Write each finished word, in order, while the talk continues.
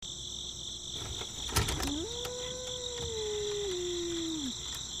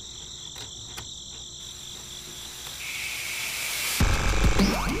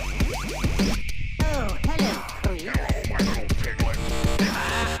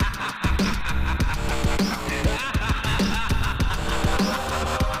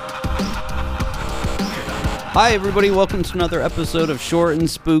Hi, everybody. Welcome to another episode of Short and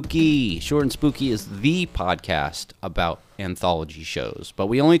Spooky. Short and Spooky is the podcast about anthology shows, but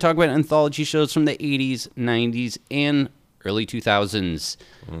we only talk about anthology shows from the 80s, 90s, and early 2000s.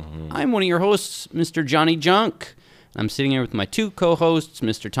 I'm one of your hosts, Mr. Johnny Junk. I'm sitting here with my two co-hosts,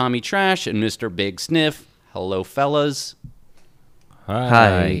 Mr. Tommy Trash and Mr. Big Sniff. Hello, fellas.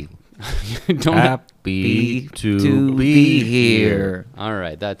 Hi. Don't Happy to be here. All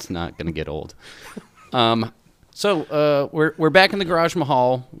right, that's not going to get old. So we're back in the Garage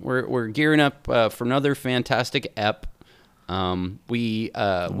Mahal. We're gearing up for another fantastic ep. We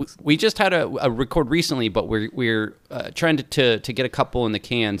just had a record recently, but we're trying to get a couple in the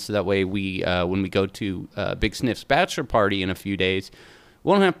can so that way we when we go to Big Sniff's bachelor party in a few days, we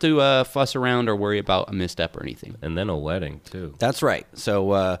won't have to fuss around or worry about a missed ep or anything. And then a wedding, too. That's right.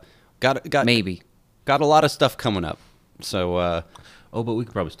 So got a lot of stuff coming up. So but we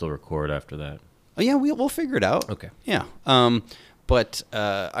could probably still record after that. oh yeah, we'll figure it out. Okay. Yeah. But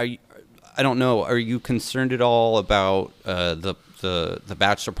I don't know. Are you concerned at all about the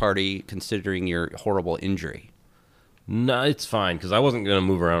bachelor party, considering your horrible injury? No, it's fine, because I wasn't going to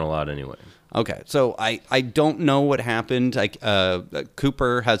move around a lot anyway. Okay, so I don't know what happened.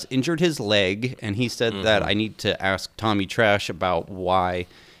 Cooper has injured his leg, and he said that I need to ask Tommy Trash about why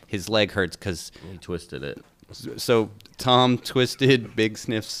his leg hurts, because He twisted it. so Tom twisted Big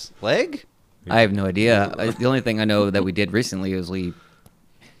Sniff's leg. I have no idea. The only thing I know that we did recently is we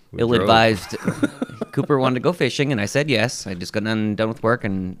We ill-advised Cooper wanted to go fishing, and I said yes. I just got done with work,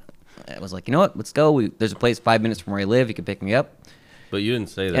 and I was like, you know what, let's go. There's a place 5 minutes from where I live. You can pick me up. But you didn't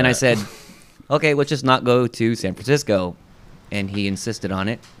say that. And I said, okay, let's just not go to San Francisco. And he insisted on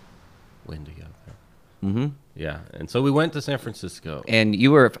it. Windy out there. Mm-hmm. Yeah, and so we went to San Francisco. And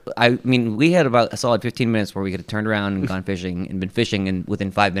we had about a solid 15 minutes where we could have turned around and gone fishing and been fishing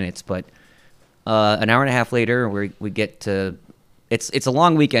within 5 minutes. But an hour and a half later, we get to... It's a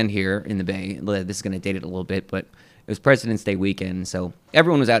long weekend here in the Bay. This is going to date it a little bit, but it was President's Day weekend, so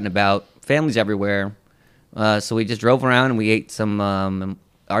everyone was out and about, families everywhere. So we just drove around and we ate some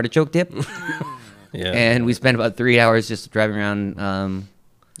artichoke dip, Yeah. and we spent about 3 hours just driving around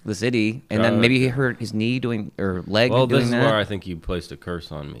the city. And then maybe he hurt his knee leg doing Well, this is that. where I think you placed a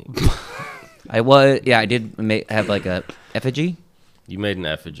curse on me. I did have like a effigy. You made an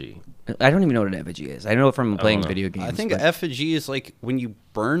effigy. I don't even know what an effigy is. I know it from playing know. video games. I think but- effigy is like when you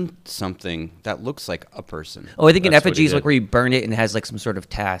burn something that looks like a person. Oh, I think an That's what effigy he is like did. where you burn it and it has like some sort of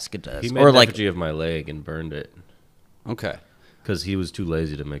task it does. He made Or an like effigy of my leg and burned it. Okay. Because he was too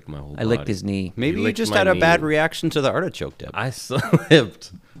lazy to make my whole I body. licked his knee. Maybe you licked just my had a knee. bad reaction to the artichoke dip. I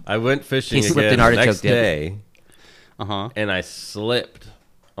slipped. I went fishing He slipped again an the artichoke next dip. day. Uh-huh. And I slipped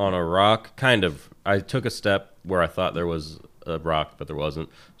on a rock, kind of. I took a step where I thought there was a rock, but there wasn't.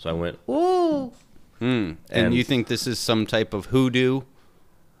 So I went, ooh. And And- you think this is some type of hoodoo?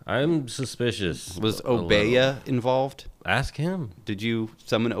 I'm suspicious. Was a little. Obeya involved? Ask him. Did you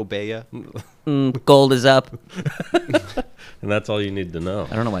summon Obeya? Gold is up. And that's all you need to know.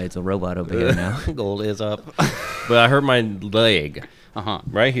 I don't know why it's a robot over here now. Gold is up. But I hurt my leg Uh-huh.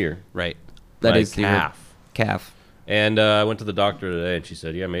 right here. Right. That my is the calf. calf. And I went to the doctor today, and she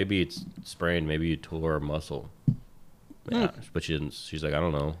said, yeah, maybe it's sprained. Maybe you tore a muscle. Yeah, but she didn't. She's like, I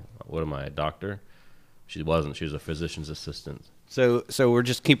don't know. What am I, a doctor? She wasn't. She was a physician's assistant. So we're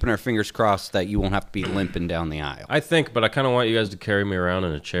just keeping our fingers crossed that you won't have to be limping down the aisle. I think, but I kind of want you guys to carry me around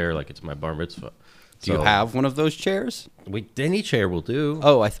in a chair like it's my bar mitzvah. Do you have one of those chairs? Any chair will do.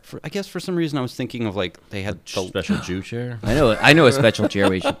 Oh, I guess for some reason I was thinking of like they had the Special Jew chair? I know a special chair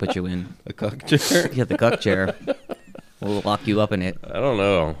we should put you in. A cuck chair? Yeah, the cuck chair. We'll lock you up in it. I don't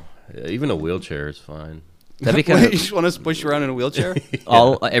know. Even a wheelchair is fine. That'd be Wait, kind you just want us to push you around in a wheelchair?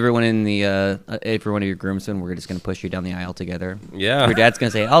 everyone in the every one of your groomsmen, we're just gonna push you down the aisle together. Yeah. Your dad's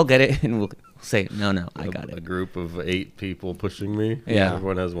gonna say, "I'll get it," and we'll say, "No, I got A it." group of 8 people pushing me. Yeah.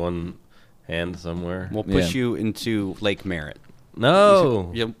 Everyone has one hand somewhere. We'll push Yeah. you into Lake Merritt.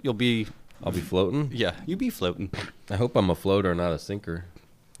 No. You'll be I'll be floating. yeah, you be floating. I hope I'm a floater, not a sinker.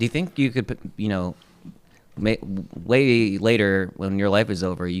 Do you think you could, way later when your life is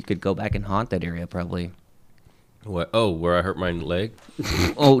over, you could go back and haunt that area probably? What? Oh, where I hurt my leg?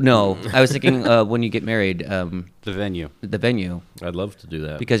 Oh no, I was thinking when you get married, The venue. the venue, I'd love to do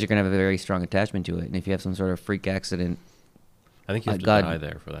that. because you're gonna have a very strong attachment to it, and if you have some sort of freak accident, I think you have to God. die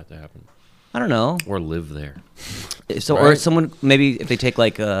there for that to happen. I don't know. Or live there. So or Right. someone maybe if they take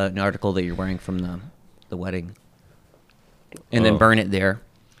like an article that you're wearing from the wedding, and then Oh. burn it there,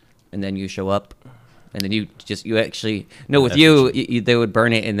 and then you show up, and then you actually no with you they would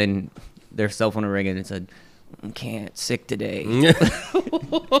burn it, and then their cell phone would ring and it said, can't. Sick today.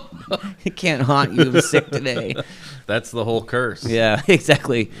 It can't haunt you. I'm sick today. That's the whole curse. Yeah,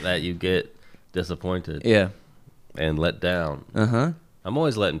 exactly. That you get disappointed Yeah. and let down. Uh-huh. I'm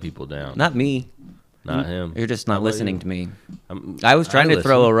always letting people down. Not me. Not him. You're just How not about listening you? to me. I'm- I was trying I to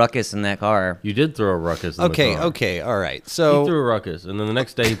throw a listen. ruckus in that car. You did throw a ruckus in the Okay, car. okay, all right. He So, threw a ruckus, and then the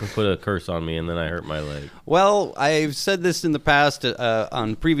next day he put a curse on me, and then I hurt my leg. well, I've said this in the past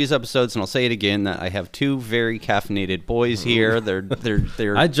on previous episodes, and I'll say it again that I have two very caffeinated boys here. They're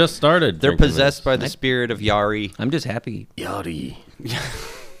I just started. they're drinking possessed by the spirit of Yari. I'm just happy. this. Yachty.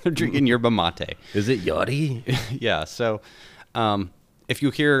 They're drinking yerba mate. Is it yachty? Yeah. So, if you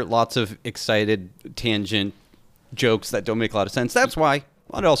hear lots of excited tangent jokes that don't make a lot of sense, that's why.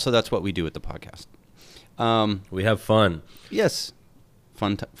 But also, that's what we do at the podcast. We have fun. Yes,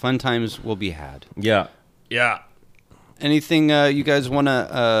 fun times will be had. Yeah. Yeah. Anything you guys want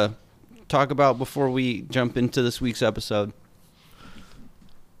to talk about before we jump into this week's episode?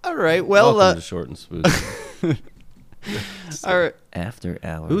 All right. Well, Welcome to Short and Spooky. all right. After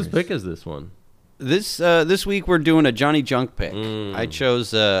hours. Whose pick is this one? This week we're doing a Johnny Junk pick. Mm. I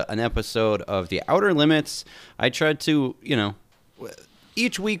chose an episode of The Outer Limits. I tried to,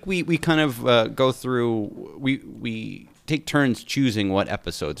 each week we kind of go through. We take turns choosing what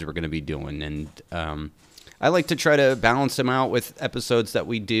episodes we're going to be doing, and I like to try to balance them out with episodes that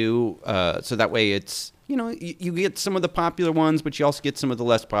we do, so that way it's you get some of the popular ones, but you also get some of the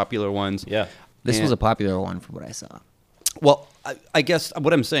less popular ones. Yeah. This was And- a popular one from what I saw. Well, I guess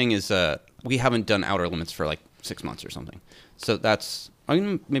what I'm saying is we haven't done Outer Limits for like 6 months or something. So that's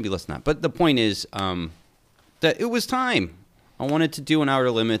maybe less than that. But the point is that it was time. I wanted to do an Outer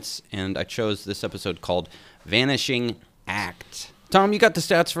Limits, and I chose this episode called Vanishing Act. Tom, you got the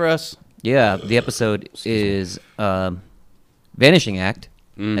stats for us? Yeah, the episode is Vanishing Act,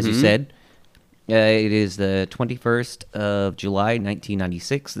 as you said. It is the 21st of July,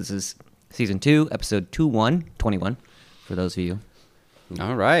 1996. This is Season 2, Episode 21, for those of you.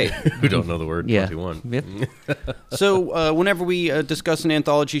 All right. Who don't know the word Yeah. 21. Yep. So whenever we discuss an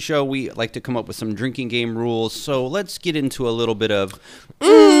anthology show, we like to come up with some drinking game rules. So let's get into a little bit of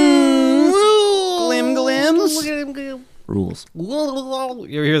glim glims. Rules.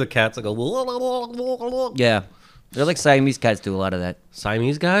 You ever hear the cats that go, Yeah. They're like Siamese cats do a lot of that.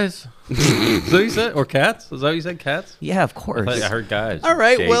 Siamese guys? Is that what you said? Or cats? Is that what you said? Cats? Yeah, of course. I heard guys. All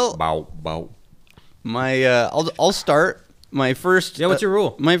right, Jake, well- bow, bow. My I'll start. My first Yeah, what's your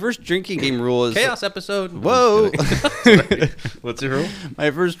rule? My first drinking game rule is Chaos episode. Whoa. What's your rule?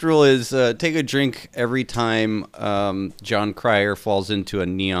 My first rule is take a drink every time John Cryer falls into a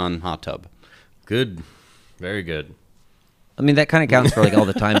neon hot tub. Good. Very good. I mean, that kind of counts for like all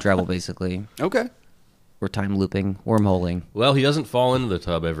the time travel, basically. Okay. Or time looping, wormholing. Well, he doesn't fall into the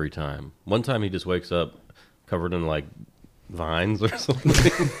tub every time. One time he just wakes up covered in like vines or something.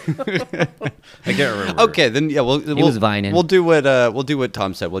 I can't remember. Okay, then yeah, we'll was vining. We'll do what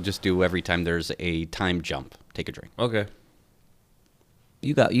Tom said. We'll just do every time there's a time jump. Take a drink. Okay.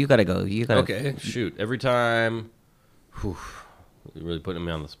 You gotta go. You gotta. Okay. Shoot. Every time. Whew, you're really putting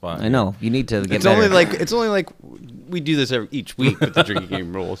me on the spot. I know. You need to get It's better. only like we do this each week with the drinking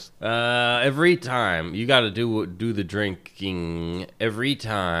game rules. Every time you got to do the drinking every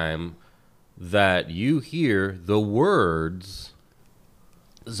time that you hear the words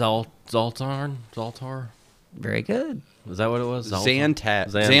Zoltar. Very good. Is that what it was? Xantarg.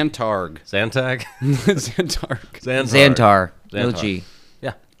 Zantag. Xantarg. Xantar. No Xantar. G.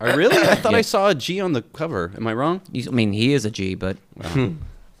 Yeah. Oh, really? I thought Yeah. I saw a G on the cover. Am I wrong? I mean, he is a G, but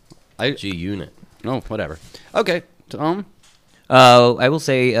G unit. No, whatever. Okay, Tom. I will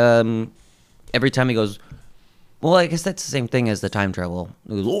say every time he goes, well, I guess that's the same thing as the time travel.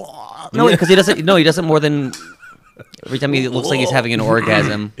 He goes, no, because he doesn't. No, he doesn't more than every time he looks like he's having an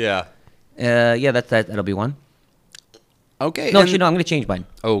orgasm. Yeah. Yeah, that'll be one. Okay. No, and- actually, no. I'm gonna change mine.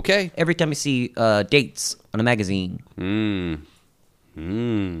 Okay. Every time I see dates on a magazine.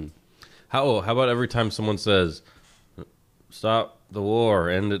 How about every time someone says, "Stop the war,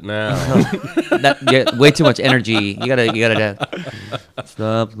 end it now"? Yeah, way too much energy. You gotta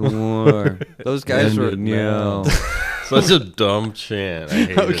stop the war. Those guys were now. Such a dumb chant. I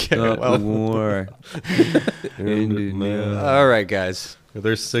hate Okay. Stop Well, the war. End it now. all right, guys. it.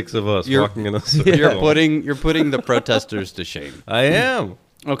 There's 6 of us You're- walking in a circle. You're putting the protesters to shame. I am.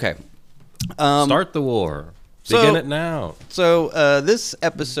 Okay. Start the war. so- Begin it now. So this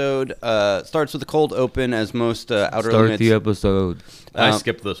episode starts with a cold open, as most Outer Start Limits. the episode. I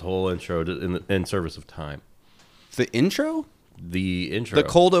skipped this whole intro in service of time. The intro, The intro. the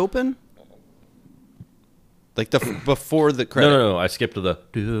cold open, Like before the credit. No. I skipped to the.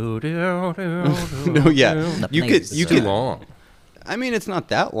 No, yeah. The You place could. You is Too could. long. I mean, it's not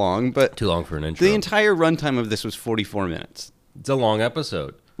that long, but Too long for an intro. the entire runtime of this was 44 minutes. It's a long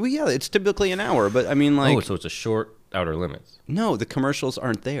episode. Well, yeah, it's typically an hour, but I mean, like, So it's a short Outer Limits. no, the commercials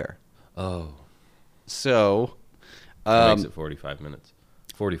aren't there. Oh. So, That makes it 45 minutes.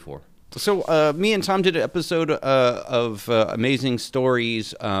 44. so me and Tom did an episode of Amazing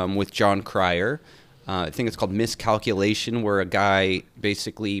Stories with John Cryer. I think it's called Miscalculation, where a guy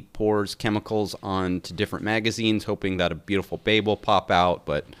basically pours chemicals onto different magazines, hoping that a beautiful babe will pop out.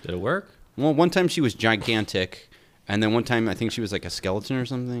 But, Did it work? well, one time she was gigantic, and then one time I think she was like a skeleton or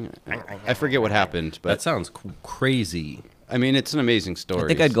something. I forget what happened, but That sounds crazy. I mean, it's an amazing story. I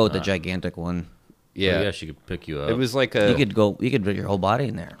think I'd go with the gigantic one. Yeah. Oh, yeah, she could pick you up. It was like a. You could put your whole body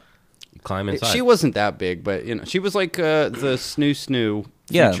in there. climb inside. She wasn't that big, but you know, she was like the Snoo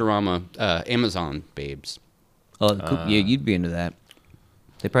Yeah. Futurama Amazon babes. Oh, yeah, you'd be into that.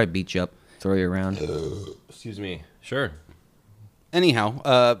 They probably beat you up, throw you around. Excuse me. Sure.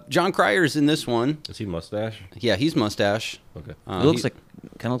 Anyhow, John Cryer's in this one. Is he mustache? Yeah, he's mustache. Okay. It looks like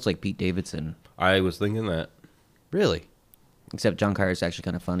kind of looks like Pete Davidson, I was thinking that. Really. except John Cryer's actually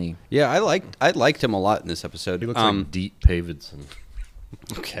kind of funny. Yeah, I liked him a lot in this episode. He looks like Deep Davidson.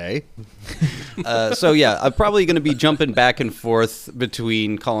 Okay. So yeah, I'm probably going to be jumping back and forth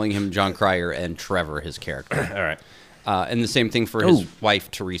between calling him John Cryer and Trevor, his character. All right. And the same thing for his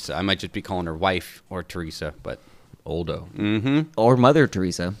wife, Teresa. I might just be calling her wife or Teresa, but Oldo. Or Mother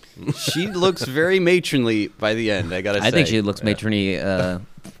Teresa. she looks very matronly by the end, I got to say. I think she looks matronly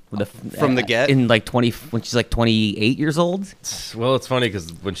From the get? in like 20 when she's like 28 years old. Well, it's funny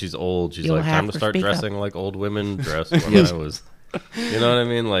because when she's old, she's You'll like, have time to to start speak up." dressing like old women dressed when I was. You know what I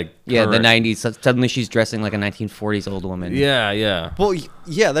mean? Like Yeah, the current- 90s. Suddenly she's dressing like a 1940s old woman. Yeah. Well,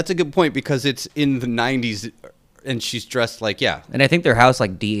 yeah, that's a good point because it's in the 90s and she's dressed like, yeah. And I think their house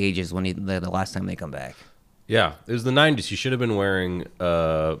like de-ages when the last time they come back. Yeah. It was the 90s. You should have been wearing,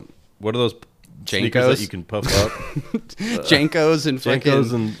 what are those sneakers Jankos? that you can puff up? Jankos and fucking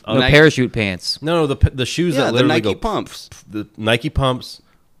Jankos and No Nike- parachute pants. No, the shoes Yeah, that the literally Nike go pumps. The Nike pumps,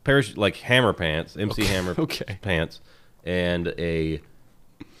 parachute like hammer pants, MC Hammer okay. pants, and a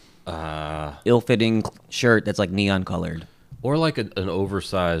Ill-fitting shirt that's like neon colored. or like an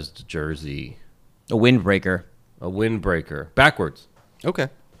oversized jersey, A windbreaker. a windbreaker, backwards, Okay.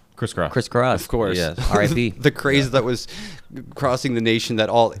 crisscross. Crisscross. Of course. Yes. R.I.P. The craze that was crossing the nation that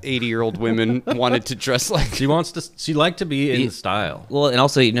all 80-year-old women wanted to dress like. She wants to. She liked to be in style. Well, and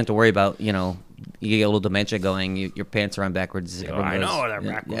also you don't have to worry about, you get a little dementia going. Your pants are on backwards. I Everyone know goes, they're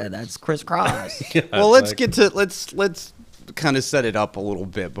Yeah, backwards." that's crisscross. Well, let's get to let's kind of set it up a little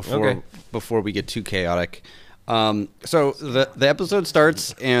bit before we get too chaotic. So the episode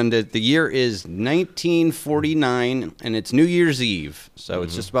starts, and the year is 1949, and it's New Year's Eve. So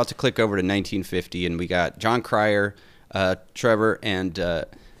it's just about to click over to 1950, and we got John Cryer, Trevor, and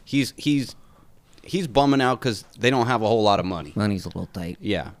he's bumming out because they don't have a whole lot of money. Money's a little tight.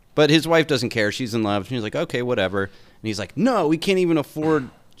 Yeah, but his wife doesn't care. She's in love. She's like, okay, whatever. And he's like, no, we can't even afford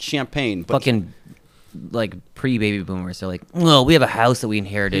champagne. But Fucking like pre-baby boomers. They're like, well, we have a house that we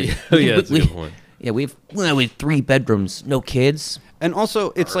inherited. Yeah, that's a good point. Yeah, we have 3 bedrooms, no kids. And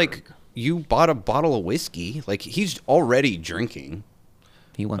also, it's like you bought a bottle of whiskey. Like he's already drinking.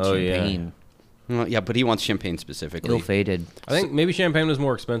 He wants Oh, yeah. champagne. Well, yeah, but he wants champagne specifically. Ill-fated. I think maybe champagne was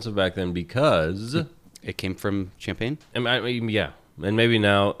more expensive back then because. It came from champagne, I mean, yeah, and maybe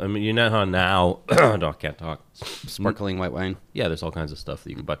now. I mean, you know how now. I can't talk. sparkling white wine. Yeah, there's all kinds of stuff that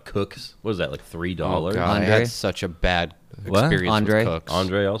you can buy. Cooks. What is that? Like $3? Oh God, I Andre? had such a bad What? experience Andre? with Cooks.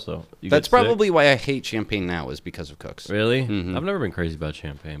 Andre also. You That's get sick? probably why I hate champagne now is because of Cooks. Really? Mhm. I've never been crazy about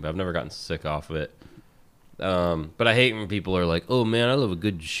champagne, but I've never gotten sick off of it. But I hate when people are like, "Oh man, I love a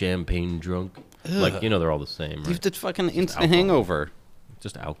good champagne drunk." Like they're all the same, You right? have to fucking instant alcohol. hangover.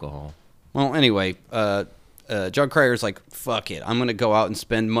 Just alcohol. Well, anyway, John Cryer's like, fuck it. I'm going to go out and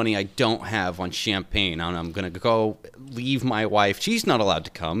spend money I don't have on champagne. And I'm going to go leave my wife. She's not allowed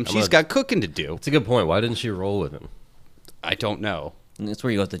to come. She's got cooking to do. It's a good point. Why didn't she roll with him I don't know. And that's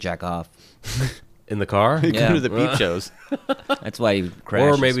where you go to jack off. in the car? Yeah. Go to the peep shows. That's why he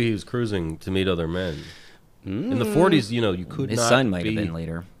crashes. Or maybe he was cruising to meet other men. In the 40s, you could his not son might be... have been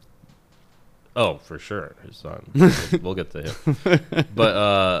later. Oh, for sure, his son. We'll get to him.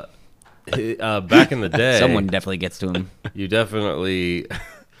 But back in the day, Someone definitely gets to him. you definitely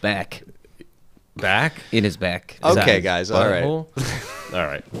Back. back. In his back. Okay, His guys. All right. Butthole? All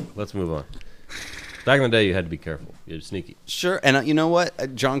right, let's move on. Back in the day, you had to be careful. You're sneaky. Sure. And you know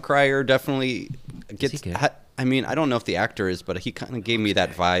what? John Cryer definitely gets. he good? I mean, I don't know if the actor is, but he kind of gave me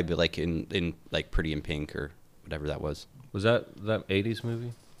that vibe, like in like Pretty in Pink or whatever that was. Was that 80s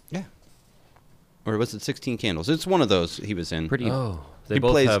movie? Yeah. Or was it 16 Candles? It's one of those he was in. Pretty. Oh, they He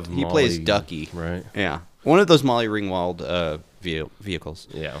both plays- have he plays Molly, Ducky. right? Yeah. One of those Molly Ringwald vehicles.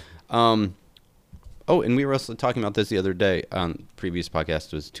 Yeah. Oh, and we were also talking about this the other day on previous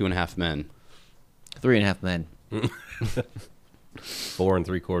podcast. Was 2.5 Men. 3.5 Men. 4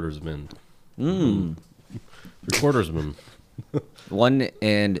 3/4 men. Mm. 3/4 men. 1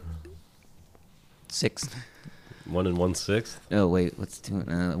 and 6. 1 1/6. Oh wait, what's 2?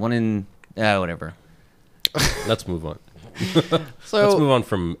 1 and whatever. Let's move on. So Let's move on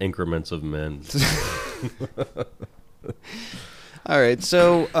from increments of men. all right,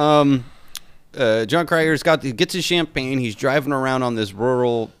 so John Crier's gets his champagne. He's driving around on this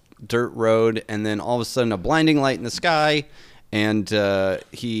rural dirt road, and then all of a sudden, a blinding light in the sky, and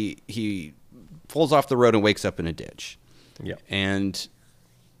he falls off the road and wakes up in a ditch. Yeah. And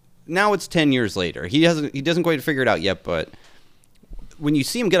now it's 10 years later. He doesn't quite figure it out yet, but when you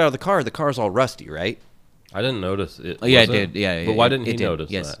see him get out of the car's all rusty, right? I didn't notice it. Oh, yeah, was I did. Yeah, But why didn't he it did. notice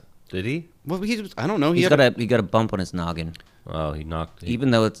Yes. that? Did he? Well, I don't know. He got a bump on his noggin, Oh, he knocked. He,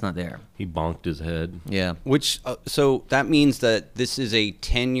 even though it's not there. he bonked his head. Yeah. Which so that means that this is a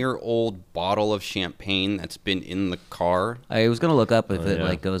 10-year-old bottle of champagne that's been in the car. I was gonna look up if it yeah.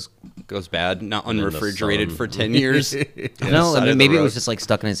 like goes. Goes bad, not in the unrefrigerated sun. for 10 years. No, I side of mean, the maybe it road. was just like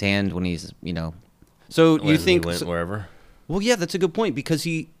stuck in his hand when he's So When you he think? went wherever? Well, yeah, that's a good point because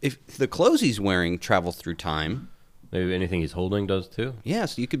if the clothes he's wearing travel through time. Maybe anything he's holding does too. Yeah,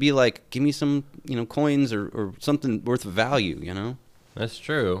 so you could be like, give me some, coins or something worth of value. That's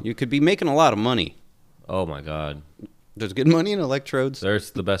true. You could be making a lot of money. Oh my God. There's good money in electrodes.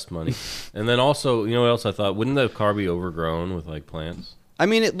 There's the best money. And then also, you know what else I thought? Wouldn't the car be overgrown with like plants? I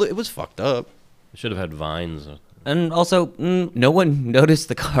mean, it was fucked up. It should have had vines And also, no one noticed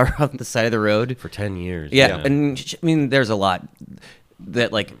the car on the side of the road. for 10 years. Yeah, and I mean, there's a lot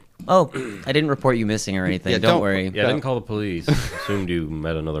that like, oh, I didn't report you missing or anything. Yeah, don't worry. Yeah, I didn't call the police. Assumed you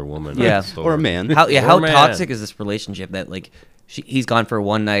met another woman. Yeah. at the store. Or a man. How Or how man. toxic is this relationship that like he's gone for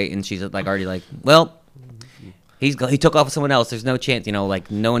one night and she's like already like, well, he took off with someone else. There's no chance, like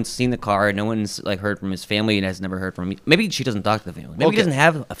no one's seen the car, no one's like heard from his family and has never heard from me. Maybe she doesn't talk to the family. Maybe Okay. he doesn't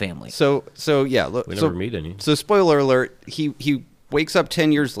have a family. So yeah, look, We so, never meet any. So spoiler alert, he wakes up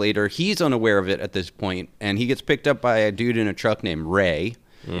 10 years later. He's unaware of it at this point, and he gets picked up by a dude in a truck named Ray.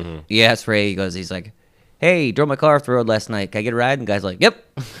 He asks Ray. He's like, hey, drove my car off the road last night. Can I get a ride? And the guy's like, yep.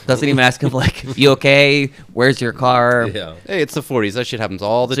 Doesn't even ask him like, you okay? Where's your car? Yeah. Hey, it's the 40s. That shit happens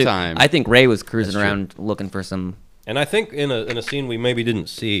all the So time. I think Ray was cruising That's true. around looking for some. And I think in a scene we maybe didn't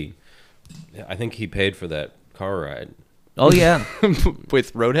see, I think he paid for that car ride. Oh yeah,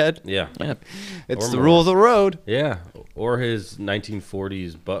 With Roadhead. Yeah. yeah. It's Or the more. rule of the road. Yeah. Or his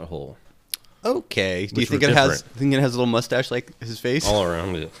 1940s butthole. Okay. Do you Which think were it has? different. Think it has a little mustache like his face? All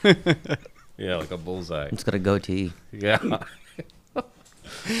around it. Yeah, like a bullseye. It's got a goatee. Yeah.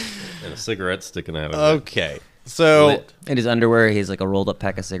 And a cigarette sticking out of it. Okay. So Lit. In his underwear, he's like a rolled up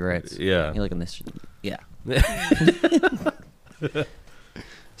pack of cigarettes. Yeah. You look in this. Yeah.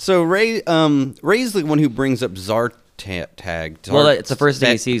 so Ray Ray's the one who brings up Zartag. Well, it's the first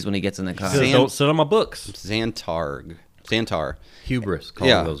thing he sees when he gets in the car. He says, Zan- don't sit on my books. Xantar. Hubris, calling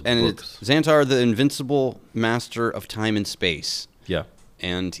Yeah, those and books. it's Xantar, the invincible master of time and space. Yeah.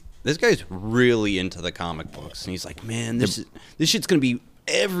 And this guy's really into the comic books, and he's like, "Man, this shit's gonna be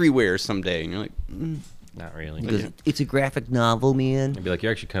everywhere someday." And you're like, Not really. He goes, it's a graphic novel, man. I'd be like,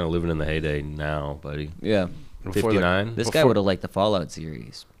 you're actually kind of living in the heyday now, buddy. Yeah. Before the- 59? This guy would have liked the Fallout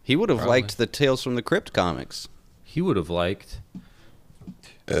series. he would have Probably. liked the Tales from the Crypt comics. He would have liked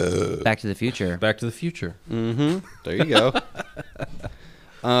Back to the Future. Back to the Future. Mm-hmm. There you go.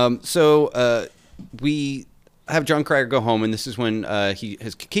 So we have John Cryer go home, and this is when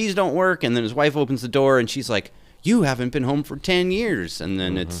his keys don't work, and then his wife opens the door, and she's like, "You haven't been home for 10 years," and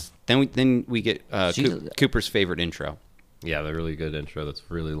then we get Cooper's favorite intro. Yeah, the really good intro that's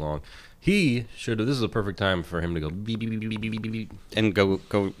really long. He should have. This is a perfect time for him to go beep, beep, beep, beep, beep, beep, beep. And go It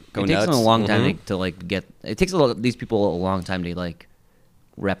nuts. takes them a long time to like get. It takes these people a long time to like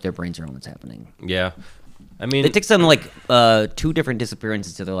wrap their brains around what's happening. Yeah. I mean, It takes them like 2 different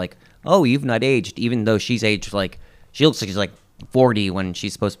disappearances to they're like, oh, you've not aged, even though she's aged like she looks like she's like 40 when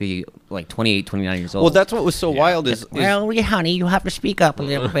she's supposed to be like 28, 29 years old. Well, that's what was so wild is well, honey, you have to speak up a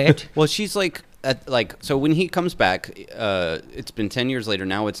little bit. well, she's like so when he comes back, it's been 10 years later.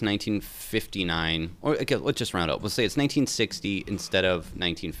 Now it's 1959, or okay, let's just round up. Let's say it's 1960 instead of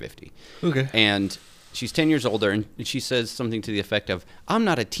 1950. Okay. And she's 10 years older, and she says something to the effect of, "I'm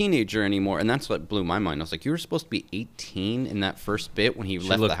not a teenager anymore," and that's what blew my mind. I was like, "You were supposed to be 18 in that first bit when he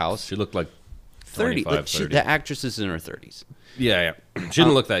left the house." She looked like 30. 25, Like, 30. the actress is in her 30s. Yeah. She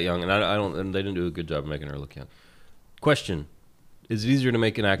didn't look that young, and I don't. And they didn't do a good job of making her look young. Question: is it easier to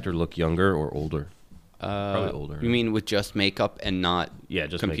make an actor look younger or older? Probably older. You mean with just makeup and not Yeah,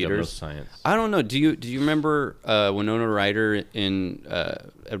 just computers? make up no science. I don't know. Do you remember Winona Ryder in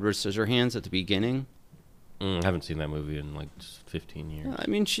Edward Scissorhands at the beginning? I haven't seen that movie in like 15 years. I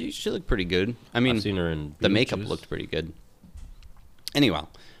mean, she looked pretty good. I mean, I've seen her in the makeup Beetlejuice. looked pretty good. Anyway,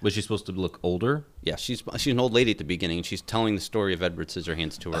 Was she supposed to look older? yeah, she's an old lady at the beginning, and she's telling the story of Edward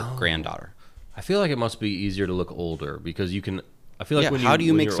Scissorhands to her granddaughter. I feel like it must be easier to look older because you can. I feel like Yeah, when how do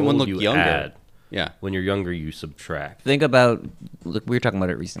you when make you're someone old, look you younger? add. Yeah. When you're younger, you subtract. Think about, look, we were talking about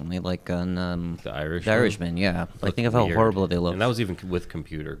it recently, like on The Irish. The Irishman, yeah. Like, think of how horrible they look. And that was even with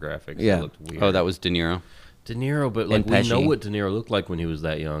computer graphics. Yeah. It looked weird. Oh, that was De Niro. De Niro, but like And we know Pesci. what De Niro looked like when he was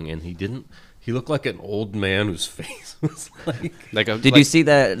that young, and he didn't. He looked like an old man whose face was like. Did you see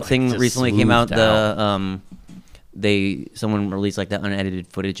that thing just recently came out? smoothed Someone released like the unedited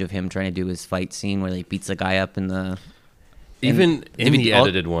footage of him trying to do his fight scene where he beats the guy up in the. Even in did we- the all-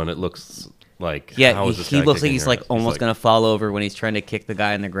 edited one, it looks like Yeah, how is this he guy looks like kicking he's her like ass? almost gonna fall over when he's trying to kick the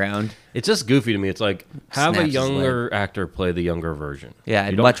guy on the ground. It's just goofy to me. It's like have Snaps a his younger actor play the younger version. Yeah, You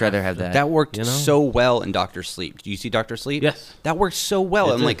I'd don't much rather have that. That worked You know? so well in Doctor Sleep. Do you see Doctor Sleep? Yes. That worked so well.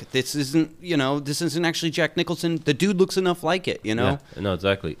 It I'm did. like, this isn't actually Jack Nicholson. The dude looks enough like it, you know? Yeah, no,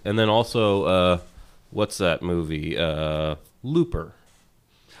 exactly. And then also, what's that movie? Looper.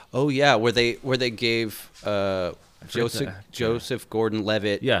 Oh yeah, where they gave forget the actor. Joseph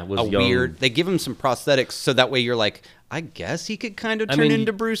Gordon-Levitt Yeah, was a young. weird. They give him some prosthetics so that way you're like, I guess he could kind of I turn mean,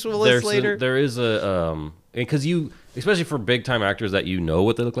 into Bruce Willis later. There is a because you, especially for big time actors that you know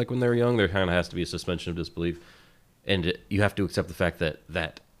what they look like when they're young, there kind of has to be a suspension of disbelief, and you have to accept the fact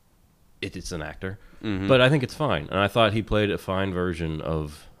that it's an actor. Mm-hmm. But I think it's fine, and I thought he played a fine version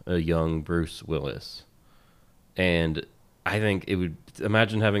of a young Bruce Willis, and I think it would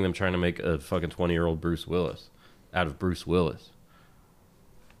imagine having them trying to make a fucking 20-year-old Bruce Willis out of Bruce Willis.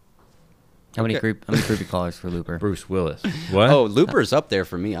 How many creepy callers for Looper? Bruce Willis. What? Oh, Looper's up there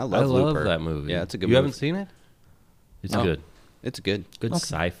for me. I I love love Looper. that movie. Yeah, it's a good You movie. haven't seen it? It's No. good. It's good. Good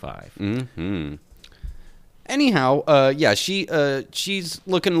sci-fi. Hmm. Anyhow, yeah, she's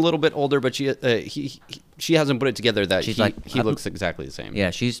looking a little bit older, but she hasn't put it together that She's he like, looks exactly the same.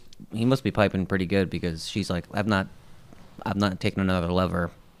 Yeah, he must be piping pretty good because she's like, I've not taken another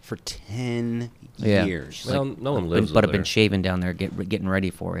lever. For 10 Yeah. years. Well, no one lives But I've there. been shaving down there, getting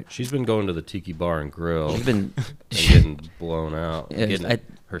ready for it. She's been going to the Tiki Bar and Grill She's been, and getting blown out. Yeah, Getting I-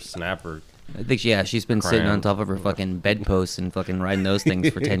 her snapper. I think, yeah, she's been sitting on Crammed. top of her fucking bedposts and fucking riding those things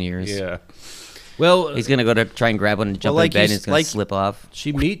for 10 years. Yeah. Well, He's gonna go to try and grab one and jump like in bed, you and it's gonna like- slip off.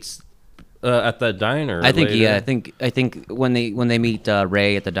 she meets at the diner. I think, later. yeah, I think when they meet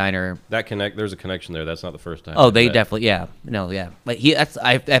Ray at the diner. There's a connection there. That's not the first time. Oh, they met. definitely, yeah, no, yeah. But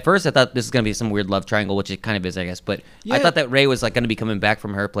at first I thought this was gonna be some weird love triangle, which it kind of is, I guess. But I Yeah. thought that Ray was like gonna be coming back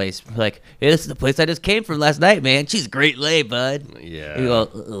from her place, like, hey, this is the place I just came from last night, man. She's a great lay, bud. Yeah. You go,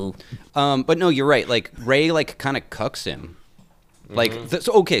 uh-oh. But no, you're right. Like Ray, like kind of cucks him. Like,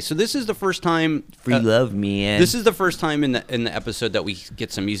 so this is the first time. Free love, man. This is the first time in the episode that we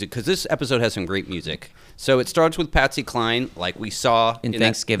get some music, because this episode has some great music. So it starts with Patsy Cline, like we saw In in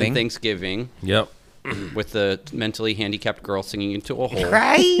Thanksgiving. Thanksgiving, Yep. with the mentally handicapped girl singing into a hole.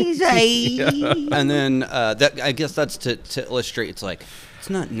 crazy. And then that, I guess that's to illustrate. It's like it's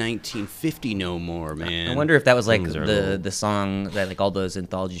not 1950 no more, man. I wonder if that was like Things are a little- the song that like all those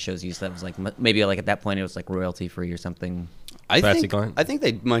anthology shows used. That was like maybe like at that point it was like royalty free or something. Patsy Cline? I think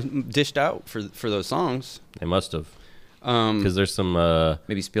they dished out for those songs. They must have. Um, Because there's some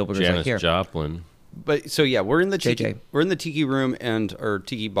Maybe Spielberg was like Janis here. Joplin. But so yeah, we're in the JJ. tiki room or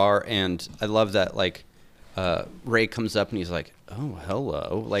tiki bar, and I love that like Ray comes up and he's like, "Oh,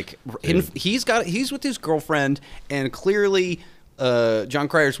 hello!" Like Dude. he's with his girlfriend, and clearly John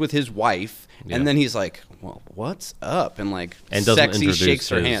Cryer's with his wife, Yeah. and then he's like, "Well, what's up?" And like And doesn't sexy introduce shakes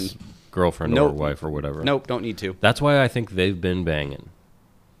her his hand. girlfriend Nope. or wife or whatever. Nope, don't need to. That's why I think they've been banging.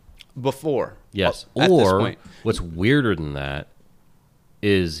 Before, Yes. at this Or point. what's weirder than that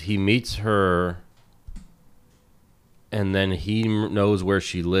is he meets her and then he knows where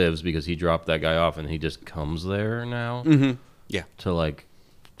she lives because he dropped that guy off and he just comes there now Yeah, to like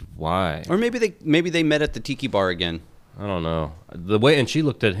why? or maybe they met at the tiki bar again. I don't know. The way and she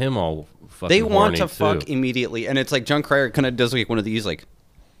looked at him all fucking They want to horny, fuck too. immediately, and it's like John Cryer kind of does like one of these like.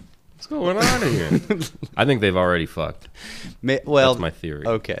 What's going on here? I think they've already fucked. Well, That's my theory.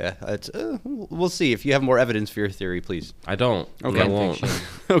 Okay, that's we'll see. If you have more evidence for your theory, please. I don't. Okay. I won't.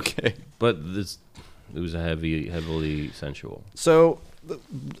 Okay. But it was heavily sensual. So,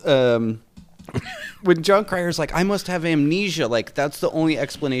 when John Cryer's like, I must have amnesia, like that's the only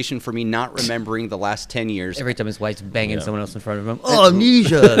explanation for me not remembering the last 10 years. Every time his wife's banging Yeah. someone else in front of him. Oh,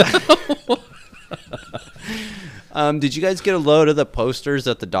 amnesia. Did you guys get a load of the posters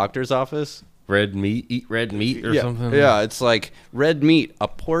at the doctor's office? Red meat, eat red meat or yeah. something. Yeah, it's like red meat, a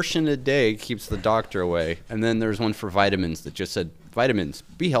portion a day keeps the doctor away. And then there's one for vitamins that just said, vitamins,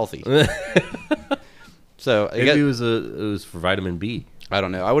 be healthy. So I Maybe guess, it was for vitamin B. I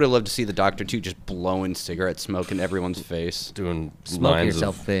don't know. I would have loved to see the doctor too, just blowing cigarette smoke in everyone's face. Doing Smoke lines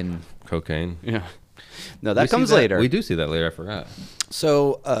yourself of thin. cocaine. Yeah. No, We that see comes later. We do see that later. I forgot.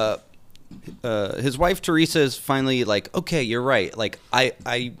 So, his wife Teresa is finally like, okay, you're right. Like,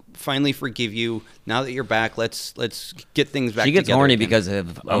 I finally forgive you. Now that you're back, let's get things back. She gets together horny again." because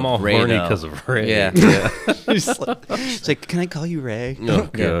of I'm all Ray, horny though. because of Ray. Yeah. She's like, can I call you Ray? Oh,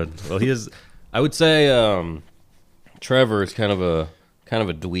 good. Well, he is. I would say Trevor is kind of a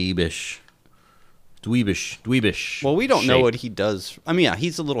dweebish. Well, we don't know shape. what he does. I mean, yeah,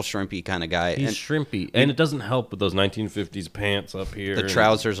 he's a little shrimpy kind of guy. He's And shrimpy, and it doesn't help with those 1950s pants up here. the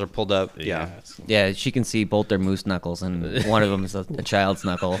trousers are pulled up. Yeah. it's- Yeah, she can see both their moose knuckles, and one of them is a child's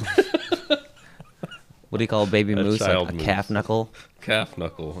knuckle. What do you call a baby moose? Like child a moose. calf knuckle? calf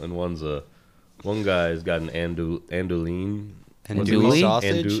knuckle, and one guy's got an anduline. Andouille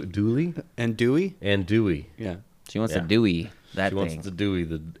sausage? Andouille? And Dewey? Andouille. Yeah. She wants Yeah. to Dewey that She thing. wants to Dewey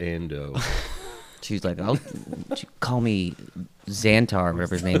the ando. She's like, "Oh, she call me Xantar,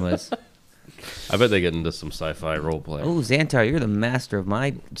 whatever his name was." I bet they get into some sci-fi roleplay. Oh, Xantar, you're the master of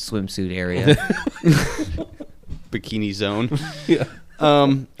my swimsuit area. Bikini zone. Yeah.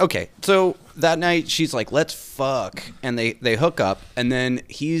 Okay, so that night she's like, "Let's fuck," and they hook up, and then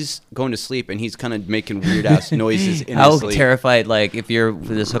he's going to sleep, and he's kind of making weird ass noises in How his sleep. terrified, like, if you're to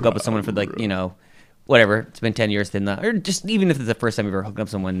just hook up with someone for, like, you know, whatever, it's been 10 years, then or just even if it's the first time you've ever hooked up with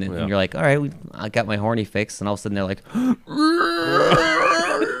someone, and Yeah. you're like, all right, I got my horny fix, and all of a sudden they're like,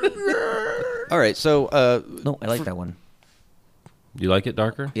 All right, so no, I like that one. Do you like it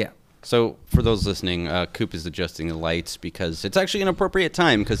darker? Yeah. so for those listening, Coop is adjusting the lights because it's actually an appropriate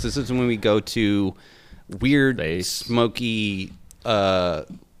time because this is when we go to weird, Space. smoky.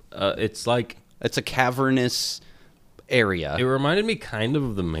 It's like It's a cavernous area. it reminded me kind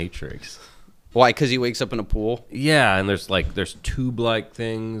of The Matrix. Why? Because he wakes up in a pool. Yeah, and there's tube-like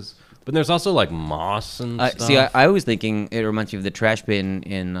things, but there's also like moss and stuff. See, I was thinking it reminds me of the trash bin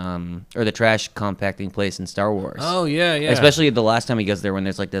in, or the trash compacting place in Star Wars. Oh yeah, yeah. Especially the last time he goes there when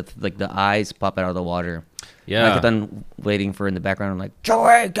there's like the eyes pop out of the water. Yeah. And I kept on waiting for in the background. I'm like,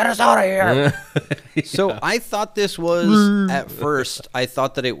 Joey, get us out of here. So I thought this was at first. I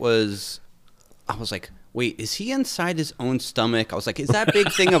thought that it was. I was like, wait, is he inside his own stomach? I was like, is that big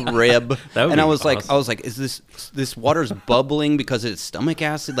thing a rib? That would And be I was awesome. like, is this water's bubbling because it's stomach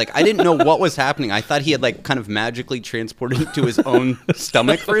acid? Like I didn't know what was happening. I thought he had like kind of magically transported to his own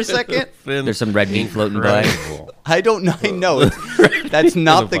stomach for a second. There's some red meat floating by. Incredible. I don't know. I know that's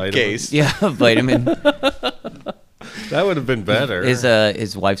not the vitamin. case. Yeah, vitamin. That would have been better.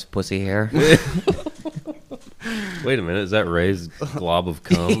 His wife's pussy hair. Wait a minute, is that Ray's glob of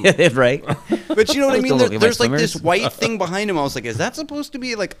cum? Right? But you know what I Still mean? looking There's like like this swimmers. white thing behind him. I was like, is that supposed to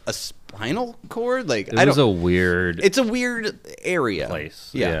be like a spinal cord? Like It I was a don't. weird It's a weird area.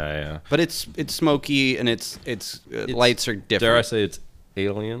 place. Yeah. Yeah. But it's smoky and it's lights are different. Dare I say it's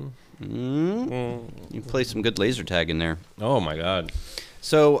alien? You play some good laser tag in there. Oh my god.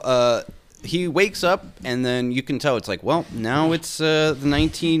 So he wakes up and then you can tell it's like, well, now it's the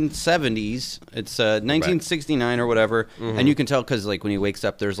 1970s. It's 1969 or whatever, and you can tell because like when he wakes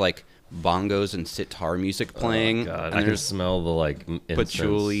up, there's like bongos and sitar music playing. Oh, God. and I can there's smell the like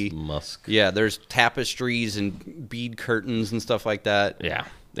patchouli. incense musk. yeah, there's tapestries and bead curtains and stuff like that. Yeah.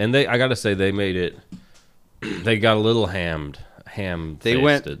 And I gotta say they made it. They got a little ham. They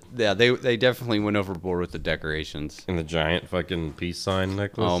went, yeah, they definitely went overboard with the decorations. in the giant fucking peace sign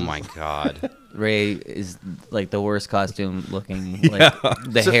necklace. Oh my god. Ray is like the worst costume looking. Like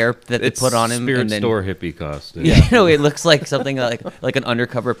the hair that they It's put on him, Spirit and then Store hippie costume. yeah, you know, it looks like something like an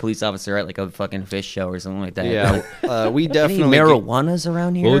undercover police officer at like a fucking fish show or something like that. Yeah, we Any definitely marijuanas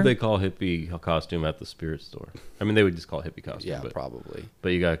around here? What would they call hippie costume at the Spirit Store? I mean, they would just call it hippie costume. Yeah, but, probably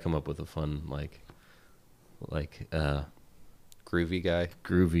But you gotta come up with a fun groovy guy.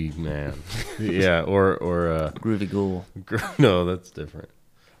 groovy man. Yeah, or Groovy Ghoul, no, that's different.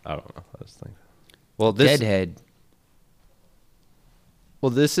 I don't know. I was thinking. Well, this Deadhead.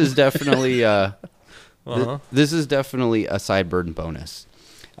 this is definitely Uh-huh. this is definitely a sideburn bonus.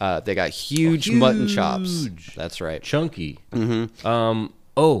 They got huge mutton chops. Huge. That's right. Chunky. Mm-hmm.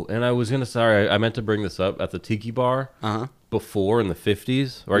 Oh, and I meant to bring this up at the Tiki Bar Uh-huh. before in the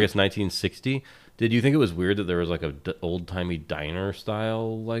 50s, or I guess 1960. Did you think it was weird that there was like a old-timey diner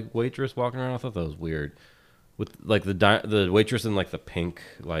style like waitress walking around? I thought that was weird. With like the waitress in like the pink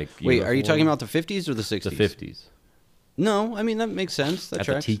like Wait, are you talking uniform. about the 50s or the 60s? the 50s? No, I mean, that makes sense. That At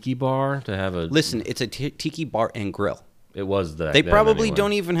tracks. the Tiki Bar to have a Listen, it's a tiki bar and grill. It was that. They then probably anyway.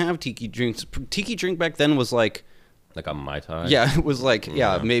 don't even have tiki drinks. Tiki drink back then was like, like a Mai Tai. yeah, it was like,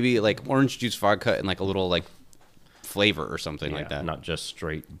 yeah, Yeah. maybe like orange juice vodka and like a little like flavor or something like Yeah, that. not just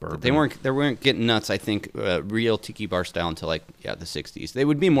straight bourbon. They weren't getting nuts. I think real tiki bar style until like the 60s. They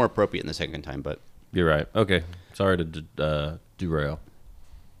would be more appropriate in the second time, but You're right. Okay, sorry to derail.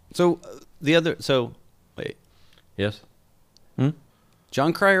 so wait. Yes.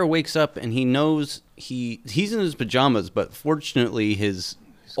 John Cryer wakes up and he knows he's in his pajamas, but fortunately his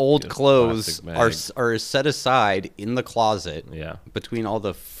old got a clothes plastic are set aside in the closet Yeah. between all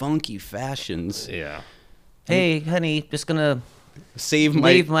the funky fashions. Yeah. Hey, honey, just gonna Save my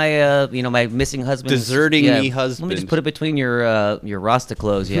leave my my missing husband. Deserting me Let me husband. just put it between your Rasta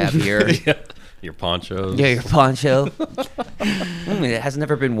clothes you have here. Your ponchos. Yeah, your poncho. It has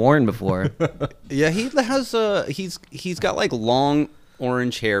never been worn before. yeah. He has he's got like long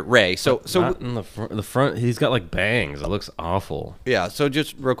orange hair. Ray. So Not in the front. The front. He's got like bangs. It looks awful. yeah. So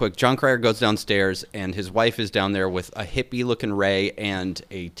just real quick, John Cryer goes downstairs and his wife is down there with a hippie looking Ray and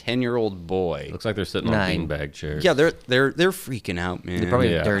a 10-year-old boy. Looks like they're sitting 9. on beanbag chairs. Yeah, they're freaking out, man. They probably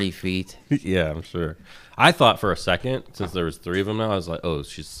Yeah. have dirty feet. Yeah, I'm sure. I thought for a second, since there was 3 of them now, I was like, oh,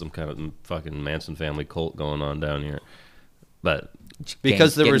 she's some kind of fucking Manson family cult going on down here. But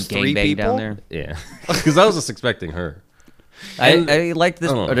Because there was Getting 3 gangbanged people? down there. yeah, because I was just expecting her. I liked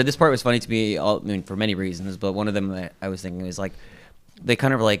this. Oh. Or this part was funny to me. For many reasons, but one of them that I was thinking was like, they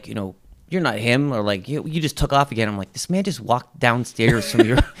kind of like, you're not him, or like you just took off again. I'm like, this man just walked downstairs from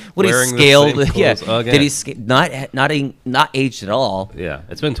your what he Wearing the scaled. same Yeah, clothes again. did he not aged at all? Yeah,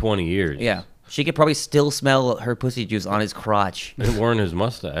 it's been 20 years. Yeah, she could probably still smell her pussy juice on his crotch. And wearing his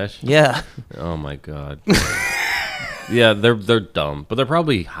mustache. Yeah, Oh my god. Yeah, they're dumb, but they're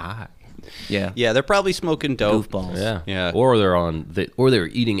probably high. yeah, Yeah, they're probably smoking dope. goofballs. Yeah, Yeah. Or they're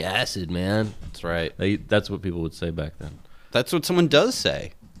eating acid, man. That's right. That's what people would say back then. That's what someone does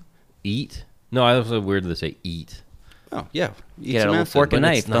say. Eat? No, I was so weird to say eat. Oh, yeah. Eat Get some a little acid. fork and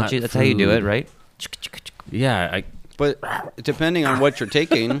but it's knife, don't not you? That's how you do it, food. right? Yeah, But depending on what you're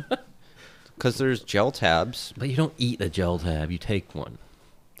taking, because there's gel tabs. but you don't eat a gel tab. You take one.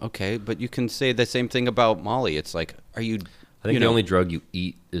 Okay, but you can say the same thing about Molly. It's like, are you... I think you the know, only drug you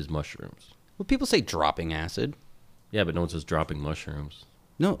eat is mushrooms. well, people say dropping acid. Yeah, but no one says dropping mushrooms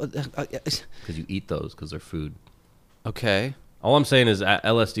No. because you eat those because they're food. Okay. All I'm saying is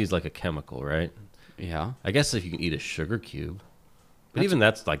LSD is like a chemical, right? Yeah. I guess if you can eat a sugar cube, but even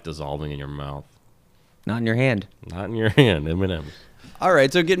that's like dissolving in your mouth, Not in your hand. not in your hand. M&M's. All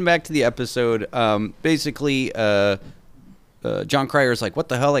right, so getting back to the episode, basically, John Cryer's like, what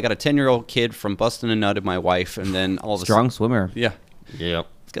the hell? I got a 10-year-old kid from busting a nut of my wife, and then all of a Strong swimmer. Yeah, Yeah.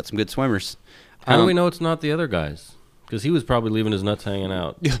 he's got some good swimmers. How do we know it's not the other guys? Because he was probably leaving his nuts hanging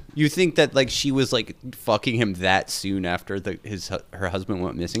out. You think that like she was like fucking him that soon after her husband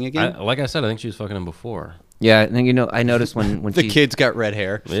went missing again? Like I said, I think she was fucking him before. Yeah, I think I noticed when The kid's got red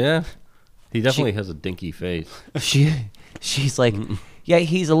hair. Yeah. He definitely has a dinky face. she's like, yeah,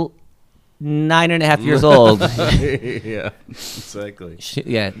 he's 9.5 years old. Yeah, exactly.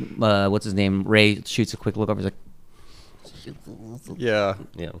 What's his name? Ray shoots a quick look over. He's like, Yeah.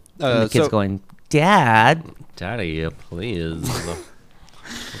 Yeah. and the kid's going, Dad. Daddy, please.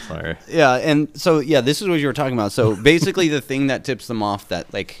 Sorry. Yeah, and so yeah, this is what you were talking about. So basically, the thing that tips them off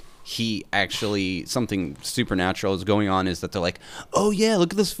that like he actually something supernatural is going on is that they're like, oh yeah,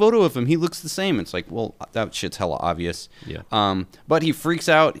 look at this photo of him. He looks the same. It's like, well, that shit's hella obvious. Yeah. But he freaks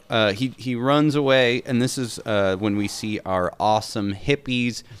out. He runs away, and this is when we see our awesome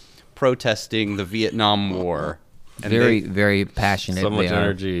hippies protesting the Vietnam War. And Very passionate. So much they are.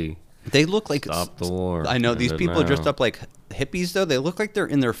 energy. they look like Stop the war. I know these End it people are dressed now. up like hippies though. They look like they're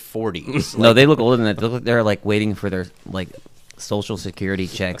in their 40s. No, they look older than that. They look like they're like waiting for their like social security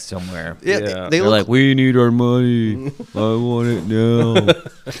checks somewhere. Yeah, Yeah. they They're look like, we need our money. I want it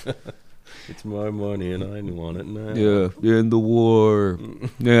now. It's my money and I want it now. Yeah, in the war.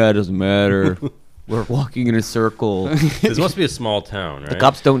 Yeah, it doesn't matter. We're walking in a circle. This must be a small town, right? The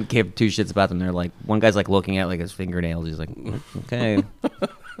cops don't give two shits about them. They're like, one guy's like looking at like his fingernails. He's like, okay,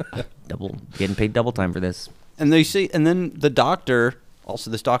 getting paid double time for this. and they see, and then the doctor,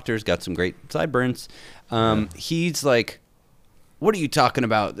 also this doctor's got some great sideburns. He's like, "What are you talking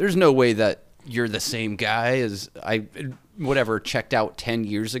about? There's no way that you're the same guy as I." whatever checked out 10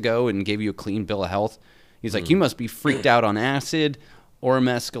 years ago and gave you a clean bill of health. He's like, you must be freaked out on acid or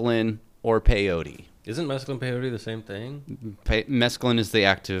mescaline or peyote. Isn't mescaline peyote the same thing? Mescaline is the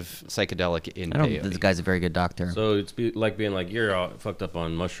active psychedelic in peyote. This guy's a very good doctor. So it's like being like, you're all fucked up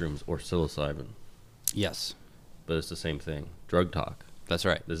on mushrooms or psilocybin. Yes, But it's the same thing. Drug talk. that's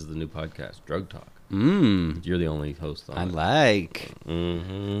right. This is the new podcast, Drug Talk. Mm, You're the only host on I it. like.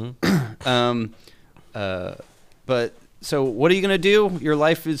 Mm-hmm. But so what are you going to do? Your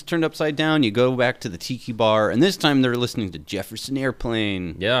life is turned upside down. You go back to the tiki bar, and this time they're listening to Jefferson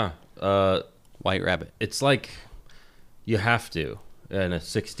Airplane, Yeah. White Rabbit. It's like you have to. In a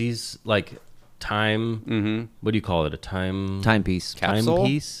 60s, like, time. What do you call it? A Timepiece. Capsule?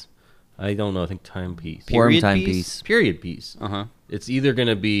 timepiece? I don't know. I think timepiece. Worm Period timepiece. Period piece. Uh-huh. It's either going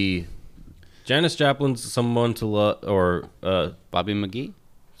to be Janis Joplin's Someone to Love, or Bobby McGee?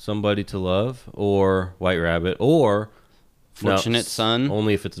 Somebody to Love, or White Rabbit, or Fortunate Son?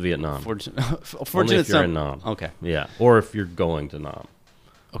 Only if it's Vietnam. Fortunate Only if you're Son. in Nam. Okay. Yeah, or if you're going to Nam.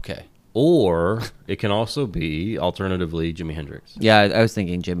 Okay. Or it can also be, alternatively, Jimi Hendrix. Yeah, I was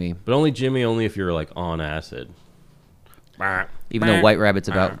thinking Jimmy. But only Jimmy, only if you're like on acid. Even though White Rabbit's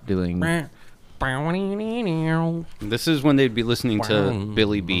about doing. This is when they'd be listening to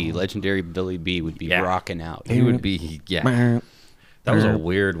Billy B. Legendary Billy B would be Yeah. rocking out. He would be, yeah. That was a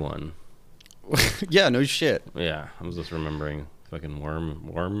weird one. Yeah, no shit. Yeah, I was just remembering fucking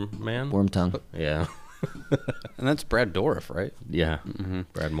Worm Man. Worm tongue. Yeah, And that's Brad Dourif, right? yeah.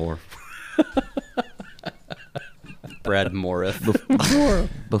 Brad Moore. Brad Morris.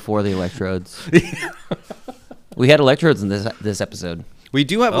 Before the electrodes. We had electrodes in this episode. We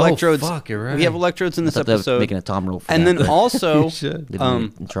do have Oh, electrodes. fuck, you're We have right. electrodes in this Thought that was episode. making a Tom roll for And that. then also, They'd be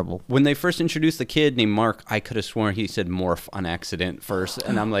in trouble. when they first introduced the kid named Mark, I could have sworn he said morph on accident first.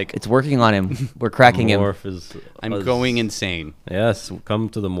 And I'm like, It's working on him. We're cracking him. Morph is. I'm going insane. Yes, come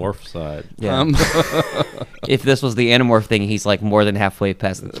to the morph side. Yeah. If this was the Animorph thing, he's like more than halfway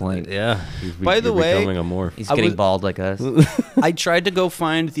past the point. Yeah. By the way, becoming a morph. He's I getting was- bald like us. I tried to go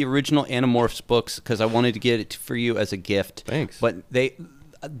find the original Animorphs books because I wanted to get it for you as a gift. Thanks.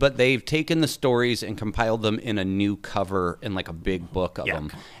 But they've taken the stories and compiled them in a new cover in like a big book of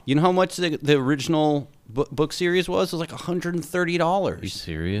them. You know how much the original book series was? It was like $130. You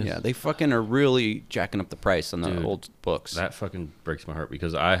serious? Yeah, they fucking are really jacking up the price on the Dude, old books. That fucking breaks my heart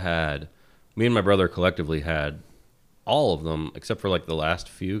because me and my brother collectively had all of them except for like the last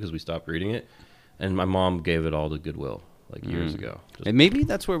few because we stopped reading it, and my mom gave it all to Goodwill like years ago. And maybe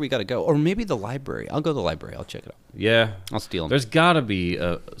that's where we got to go, or maybe the library. I'll go to the library. I'll check it out. Yeah, I'll steal them. there's got to be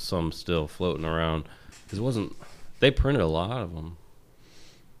some still floating around because it wasn't. They printed a lot of them.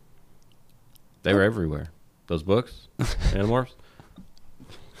 They were everywhere. Those books, Animorphs.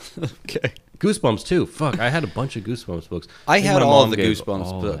 Okay. Goosebumps too. Fuck, I had a bunch of Goosebumps books. I think had my all mom the gave Goosebumps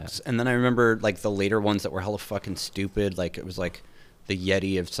all books, that. and then I remember like the later ones that were hella fucking stupid. Like it was like the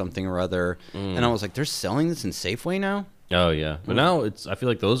Yeti of something or other, and I was like, they're selling this in Safeway now. Oh yeah, but now I feel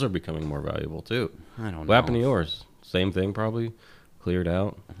like those are becoming more valuable too. I don't know. What happened to yours? Same thing, probably. Cleared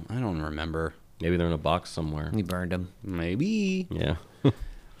out. I don't remember. Maybe they're in a box somewhere. He burned him. Maybe. Yeah.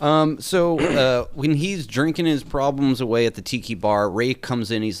 So when he's drinking his problems away at the tiki bar, Ray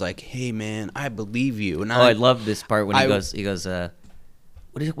comes in. He's like, "Hey man, I believe you." And Oh, I love this part when he I- goes,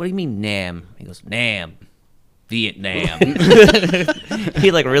 what do you mean Nam? He goes, Nam. Vietnam.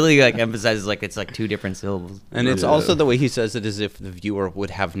 He like really like emphasizes like it's like two different syllables. And it's also the way he says it, as if the viewer would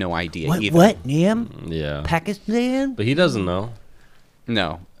have no idea either. What? Nam? Yeah. Pakistan? But he doesn't know.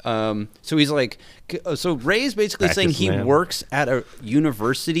 No. So he's like, so Ray's basically saying he Pakistan. works at a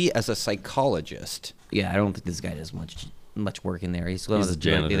university as a psychologist. Yeah, I don't think this guy does much work in there. He's one of He's those- a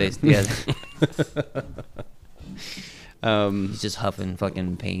janitor. yeah. He's just huffing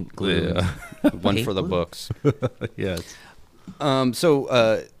fucking paint glue. Yeah. One Paint for the glue? books. Yeah.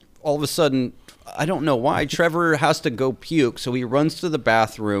 So all of a sudden, I don't know why, Trevor has to go puke, so he runs to the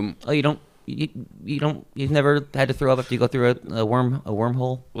bathroom. Oh, you've never had to throw up after you go through a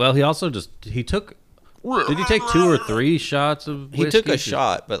wormhole? Well, he also took. Did he take 2 or 3 shots of He whiskey? took a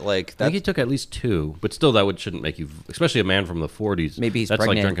shot, but like I think that. he took at least 2, but still, shouldn't make you, especially a man from the 40s. Maybe he's that's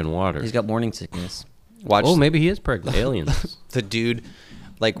pregnant. like drinking water. He's got morning sickness. Watch Oh, maybe he is pregnant. Aliens. the dude.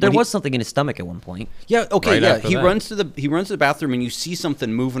 Like There when he- was something in his stomach at one point. Yeah. Okay. Right yeah. after He that. runs to the bathroom, and you see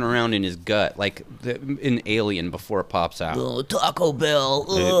something moving around in his gut, like an alien before it pops out. Oh, Taco Bell.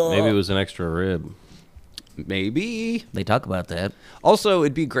 Maybe it was an extra rib. Maybe. They talk about that. Also,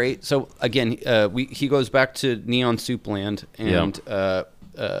 it'd be great. So again, he goes back to Neon Soup Land, and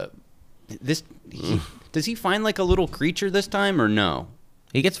does he find like a little creature this time or no?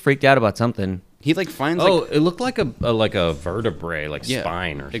 He gets freaked out about something. He like finds Oh, like it looked like a vertebrae, like Yeah,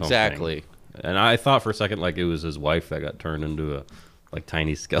 spine or something. exactly. And I thought for a second like it was his wife that got turned into a like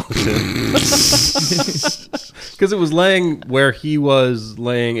tiny skeleton. Because it was laying where he was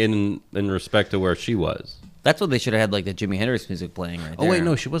laying in respect to where she was. That's what they should have had, like the Jimi Hendrix music playing right Oh there. wait,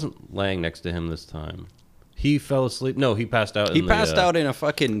 no, she wasn't laying next to him this time. He fell asleep. No, he passed out. he passed out in a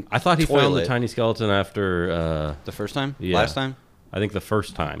fucking. I thought he found the toilet. tiny skeleton after. The first time, Yeah. last time. I think the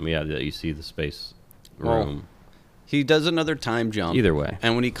first time. Yeah, that you see the space Well, room. He does another time jump. Either way.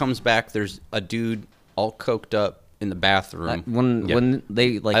 And when he comes back, there's a dude all coked up in the bathroom. When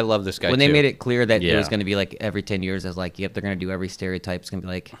they like, I love this guy, When they too. made it clear that it was Yeah. going to be like every 10 years, as like, yep, they're going to do every stereotype. It's going to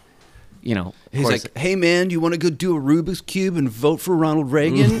be like, you know, of He's course- like, "Hey man, you want to go do a Rubik's cube and vote for Ronald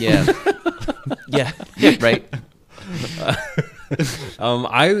Reagan?" yeah, yeah, right.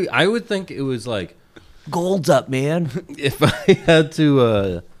 I would think it was like Gold's up, man. if I had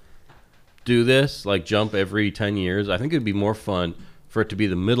to do this, like jump every 10 years, I think it'd be more fun for it to be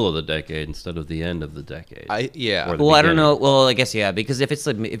the middle of the decade instead of the end of the decade. Yeah. Or the Well, I don't beginning. know. Well, I guess yeah, because if it's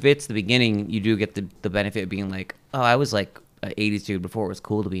the beginning, you do get the benefit of being like, oh, I was like an '80s dude before it was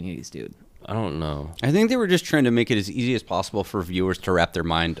cool to be an '80s dude. I don't know. I think they were just trying to make it as easy as possible for viewers to wrap their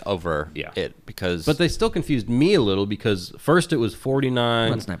mind over Yeah. it because But they still confused me a little because first it was 49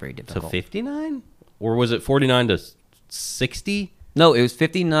 Well, it's not very to difficult. 59? Or was it 49 to 60? No, it was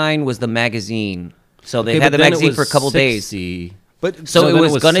 59 was the magazine. So they Okay, had but the then it magazine was for a couple days. 60. but So, it then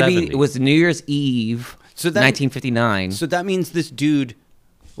was going to 70. be. It was New Year's Eve, So that- 1959. so that means this dude.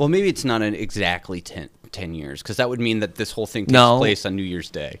 Well, maybe it's not an exactly 10 years because that would mean that this whole thing takes No. place on New Year's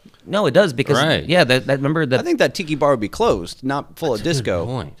Day. No, it does because Right. yeah, that remember that. I think that tiki bar would be closed, not full of disco.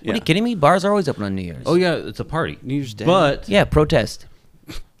 point. What are you kidding me? Bars are always open on New Year's. Oh, yeah, it's a party. New Year's Day. But Yeah, protest.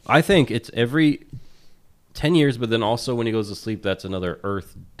 I think it's every 10 years, but then also when he goes to sleep, that's another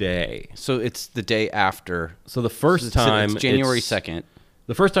Earth Day. So it's the day after. So the first It's time. January it's- 2nd.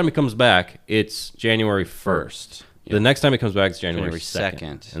 The first time he comes back, it's January 1st. Yeah. The next time he comes back, it's January January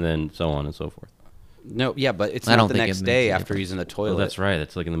 2nd. 2nd. And then so on and so forth. No, yeah, but it's I not don't the think it next makes day a after he's in the toilet. Oh, that's right.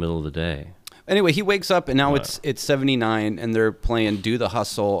 That's like in the middle of the day. Anyway, he wakes up and now it's 79 and they're playing Do the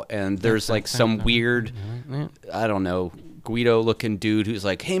Hustle and there's like some weird, I don't know, Guido looking dude who's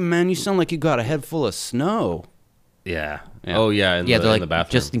like, "Hey man, you sound like you got a head full of snow." Yeah. Yeah. Oh, yeah. Yeah, in they're the like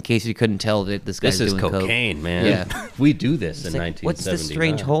bathroom. just in case you couldn't tell that this guy's This is doing cocaine, coke. man. Yeah. We do this It's in like, 1979. what's this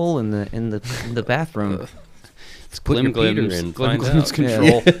strange hole in the bathroom? It's Put your Peter in, Glim find Glim's out.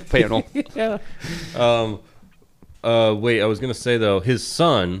 control panel. yeah. Wait, I was going to say, though, his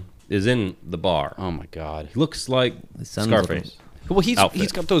son is in the bar. Oh my god. He looks like His son's Scarface. Well, he's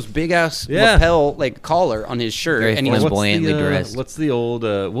Outfit. got those big ass Yeah. lapel like collar on his shirt, Very and he's flamboyantly dressed. What's the old,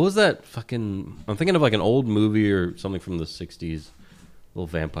 what was that fucking, I'm thinking of like an old movie or something from the 60s. Little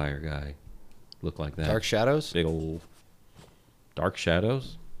vampire guy. Look like that. Dark Shadows. Big old Dark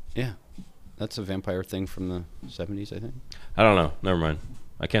Shadows? Yeah, that's a vampire thing from the 70s, I think. I don't know. Never mind.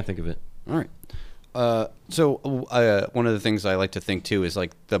 I can't think of it. All right. So one of the things I like to think too is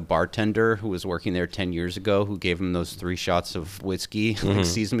like the bartender who was working there 10 years ago, who gave him those 3 shots of whiskey, like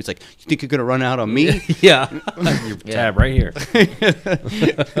sees him. He's like, "You think you're gonna run out on me? Yeah. Your tab right here.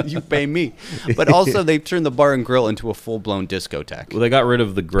 You pay me." But also, they've turned the bar and grill into a full blown discotheque. Well, they got rid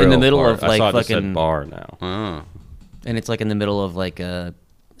of the grill. middle part. of, I like, saw it just said fucking- bar now. Oh. And it's like in the middle of like a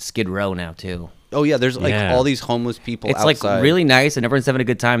Skid Row now too. Oh yeah, there's like Yeah. all these homeless people It's outside. like really nice and everyone's having a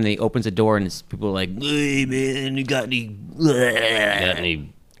good time. And he opens a door and it's people are like, "Hey man, you got any? Got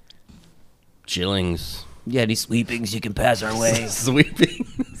any chillings? Yeah, any sweepings you can pass our way?"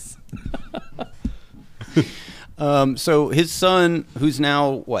 Sweepings. So his son, who's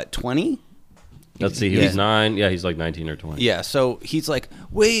now what, 20? Let's see. He Yeah. was 9. Yeah, he's like 19 or 20. Yeah. So he's like,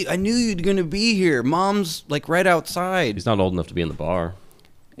 "Wait, I knew you'd gonna be here. Mom's like right outside." He's not old enough to be in the bar.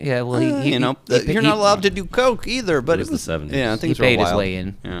 Yeah, well, You know, you're not allowed to do coke either. But It was the 70s. Yeah, He things were paid his wild. way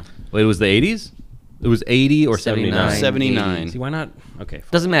in. Yeah. Wait, it was the 80s? It was 80 or 79? 79. See, why not? Okay. Fine.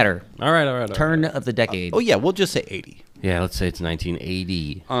 Doesn't matter. All right. Turn of the decade. Oh yeah, we'll just say 80. Yeah, let's say it's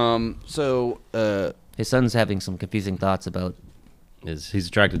 1980. So His son's having some confusing thoughts about. He's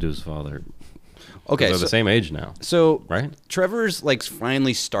attracted to his father. okay, They're so, the same age now. so Right? Trevor's like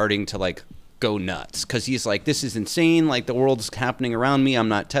finally starting to like go nuts because he's like, "This is insane. Like the world's happening around me. I'm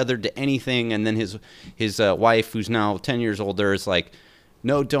not tethered to anything." And then his wife, who's now 10 years older, is like,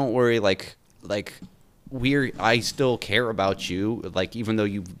 "No, don't worry. Like I still care about you. Like even though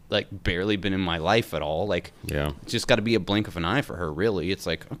you've like barely been in my life at all. Like Yeah. it's just got to be a blink of an eye for her. Really, it's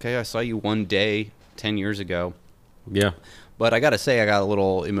like, okay, I saw you one day 10 years ago." Yeah. But I gotta say, I got a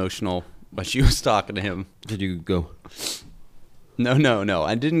little emotional when she was talking to him. Did you go? No.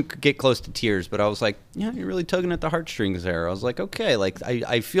 I didn't get close to tears, but I was like, yeah, you're really tugging at the heartstrings there. I was like, okay, like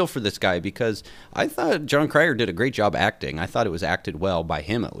I feel for this guy because I thought John Cryer did a great job acting. I thought it was acted well by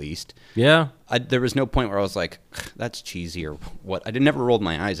him at least. Yeah. There was no point where I was like, that's cheesy or what. I never rolled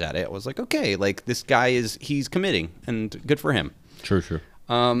my eyes at it. I was like, okay, like this guy he's committing and good for him. True.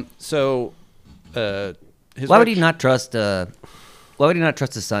 So, his Why wife- would he not trust? Why would he not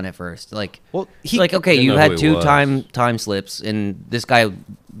trust his son at first? Like, Well, like okay, didn't you know had who he two was. time slips, and this guy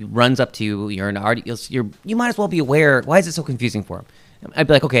runs up to you. You're an you might as well be aware. Why is it so confusing for him? I'd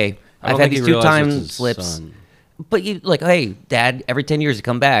be like, okay, I don't I've had think he these two realized time it's his slips. son. But you like, hey, Dad, every 10 years you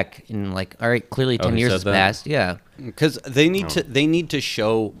come back, and like, all right, clearly 10 he years said has that? passed. Yeah, Because they need to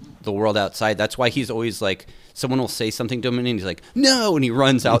show the world outside. That's why he's always like, someone will say something to him and he's like, no, and he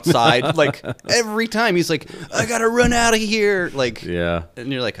runs outside. Like every time he's like, I gotta run out of here. Like, Yeah.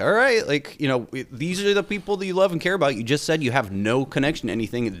 and you're like, all right, like, you know, these are the people that you love and care about. You just said you have no connection to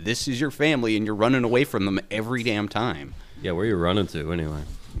anything. This is your family, and you're running away from them every damn time. Yeah, where you running to anyway?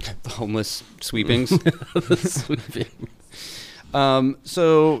 The homeless sweepings.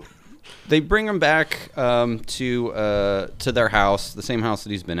 So they bring him back to their house, the same house that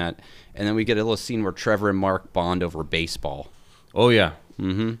he's been at, and then we get a little scene where Trevor and Mark bond over baseball. Oh yeah.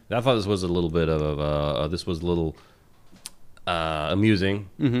 Mm-hmm. I thought this was a little bit of amusing.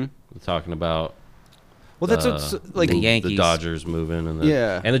 Mm-hmm. Talking about Well, that's what's, like the Yankees. the Dodgers moving and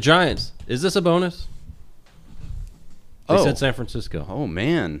Yeah. the Giants. Is this a bonus? They Oh. said San Francisco. Oh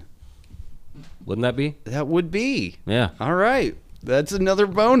man, Wouldn't that be? that would be. Yeah. All right, that's another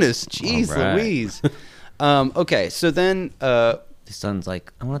bonus. Jeez All right. Louise. Okay, so then his son's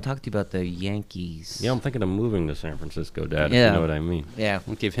like, I want to talk to you about the Yankees. Yeah, I'm thinking of moving to San Francisco, Dad. Yeah. If you know what I mean. Yeah.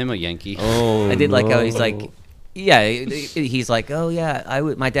 we'll give him a Yankee. Oh, I did like how he's no. like, yeah, he's like, oh yeah,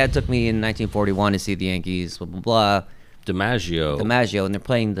 my dad took me in 1941 to see the Yankees, blah blah blah, DiMaggio. DiMaggio, and they're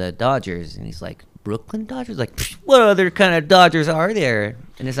playing the Dodgers, and he's like, Brooklyn Dodgers, like, "Psh, what other kind of Dodgers are there?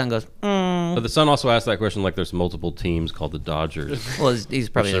 And his son goes, But the son also asked that question like there's multiple teams called the Dodgers. well, he's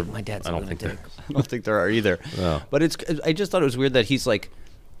probably Which like, my dad's. I don't a think lunatic." I don't think there are either. Oh. But I just thought it was weird that he's like,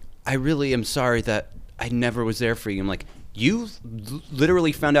 I really am sorry that I never was there for you. I'm like, you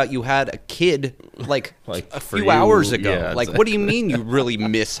literally found out you had a kid like a for few you, hours ago. yeah, Like, what do you mean you really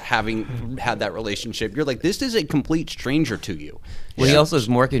miss having had that relationship? You're like, this is a complete stranger to you. Well, he also is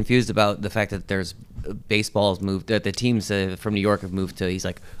more confused about the fact that there's baseball's moved, that the teams from New York have moved to. He's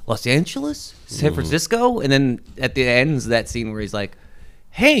like, Los Angeles, San Francisco, and then at the end is that scene where he's like,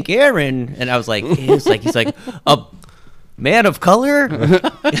 Hank Aaron, and I was like, he's like a man of color.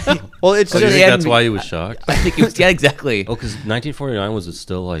 Well, it's So you Just- think Yeah, that's why he was shocked? I think it was, yeah, exactly. Oh, because 1949 was it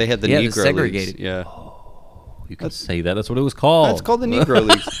still like they had the Yeah, it Negro was segregated. Leagues. Yeah. you could say that. That's what it was called. That's called the Negro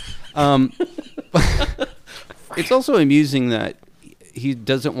Leagues. It's also amusing that he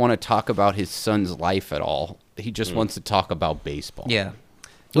doesn't want to talk about his son's life at all. He just wants to talk about baseball. Yeah.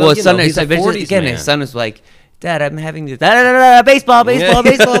 Well, Well, his you son, know, he's a 40s again, man. his son was like, Dad, I'm having this baseball, baseball,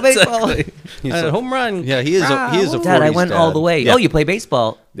 baseball, baseball. Exactly. He's And a- home run. Yeah, he is. He is a. Dad, I 40s went all dad. the way. Yeah. Oh, you play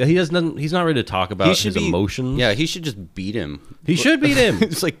baseball? Yeah, he doesn't. He's not ready to talk about his emotions. Yeah, he should just beat him. He should beat him.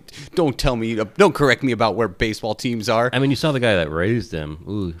 It's like, don't tell me, don't correct me about where baseball teams are. I mean, you saw the guy that raised him.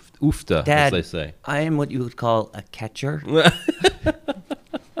 Ooh, oofta, Dad, as they say. I am what you would call a catcher.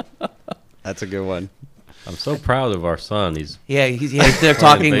 That's a good one. I'm so proud of our son. Yeah, they're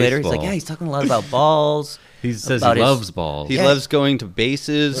talking later. He's like, baseball. yeah, he's talking a lot about balls. He says About he his- loves balls. He Yeah. loves going to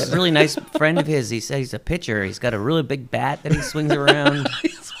bases. A really nice friend of his. He said he's a pitcher. He's got a really big bat that he swings around.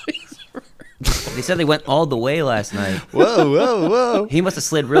 They said they went all the way last night. Whoa. He must have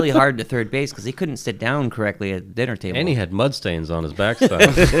slid really hard to third base because he couldn't sit down correctly at the dinner table. And he had mud stains on his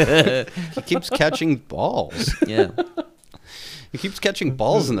backside. He keeps catching balls. yeah. He keeps catching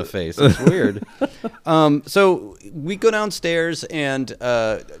balls in the face. It's weird. So we go downstairs, and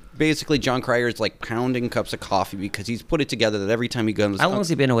basically John Cryer is like pounding cups of coffee because he's put it together that every time he goes. How long has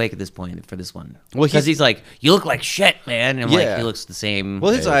he been awake at this point for this one? Well, Because he's like, you look like shit, man. And I'm Yeah. like, he looks the same.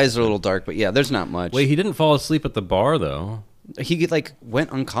 Well, his eyes are a little dark, but yeah, there's not much. Wait, he didn't fall asleep at the bar though. He like went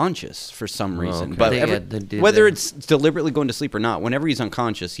unconscious for some reason. okay. But They did whether the- it's deliberately going to sleep or not, whenever he's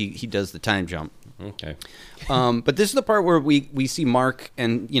unconscious, he does the time jump. Okay. But this is the part where we see Mark,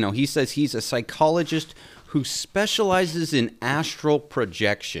 and he says he's a psychologist who specializes in astral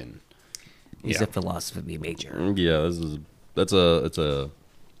projection. He's Yeah. a philosophy major. Yeah, it's a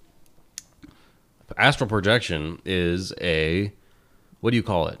astral projection is a, what do you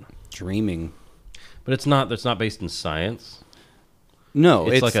call it? Dreaming. But it's not based in science. No,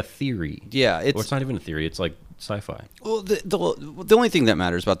 it's like a theory. Yeah, Or it's not even a theory. It's like sci-fi. Well, the only thing that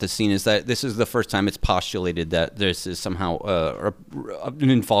matters about this scene is that this is the first time it's postulated that this is somehow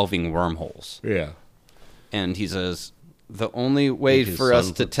involving wormholes. Yeah. And he says, the only way Make his for us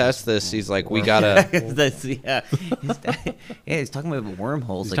son to put test this, he's like, we gotta. He's talking about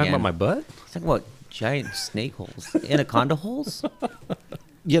wormholes He's again. talking about my butt? He's talking about giant snake holes, anaconda holes.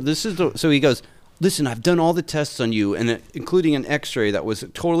 Yeah, this is so he goes, listen, I've done all the tests on you, and including an X-ray that was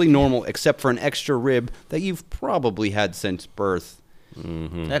totally normal, except for an extra rib that you've probably had since birth.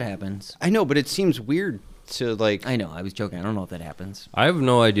 That happens. I know, but it seems weird to like. I know. I was joking. I don't know if that happens. I have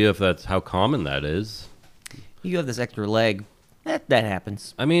no idea if that's how common that is. You have this extra leg. That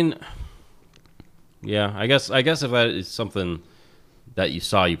happens. I mean, yeah, I guess if that is something that you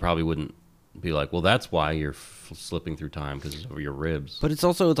saw, you probably wouldn't be like, well, that's why you're slipping through time because it's over your ribs. But it's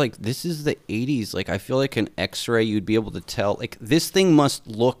also like this is the 80s. Like I feel like an X-ray, you'd be able to tell. Like this thing must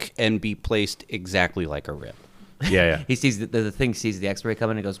look and be placed exactly like a rib. Yeah. He sees the thing sees the X-ray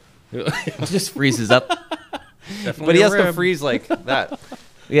coming and goes, just freezes up. But he has to freeze like that.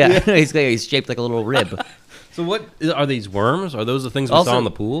 Yeah, he's shaped like a little rib. So what are these worms? Are those the things we Also- saw in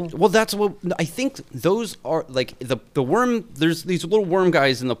the pool? Well, that's what I think. Those are like the worm. There's these little worm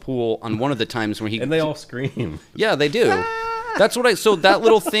guys in the pool on one of the times when he And they all scream. Yeah, they do. That's what I. So that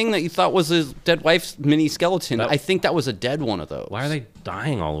little thing that you thought was his dead wife's mini skeleton, I think that was a dead one of those. Why are they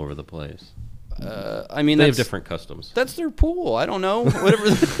dying all over the place? I mean, They have that's, different customs. that's their pool. I don't know.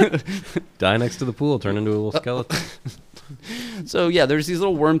 Whatever. Die next to the pool, turn into a little skeleton. So yeah, there's these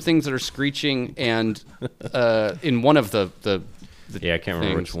little worm things that are screeching, and in one of the Yeah, I can't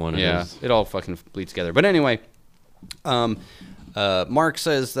remember things, which one it yeah, is. it all fucking bleeds together. But anyway, Mark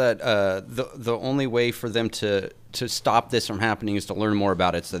says that the only way for them to stop this from happening is to learn more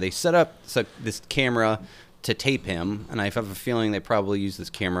about it. So they set up this camera to tape him, and I have a feeling they probably use this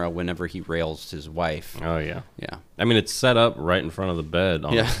camera whenever he rails his wife. Oh, yeah. Yeah. I mean, it's set up right in front of the bed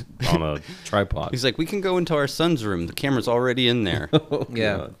on, Yeah. on a tripod. He's like, we can go into our son's room. The camera's already in there. Oh,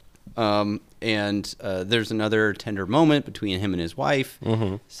 Yeah. God. And there's another tender moment between him and his wife,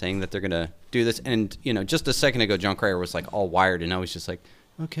 Mm-hmm. saying that they're gonna do this. And just a second ago, John Cryer was like all wired, and now he's just like,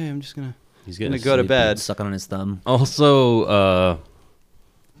 okay, I'm just gonna He's gonna getting go to sleepy. bed. Sucking on his thumb. Also,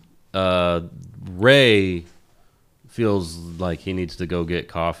 Ray feels like he needs to go get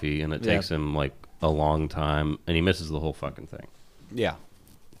coffee, and it Yeah. takes him like a long time, and he misses the whole fucking thing. Yeah.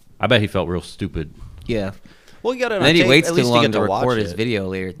 I bet he felt real stupid. Yeah. Well, you got to. And then he waits at too least you long get to watch record his it. video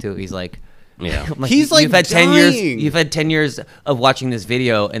later too. He's like, Yeah. I'm He's, like, you've had 10 years. dying. You've had 10 years of watching this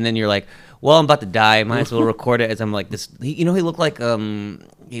video, and then you're like, well, I'm about to die. Might as well record it. As I'm like this. He looked like we'll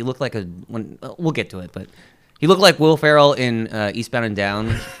get to it, but he looked like Will Ferrell in Eastbound and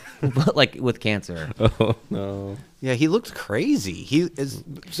Down, but like with cancer. Oh no. Yeah, he looked crazy. He is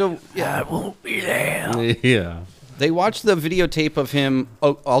so. Yeah, I won't be there. Yeah. they watched the videotape of him.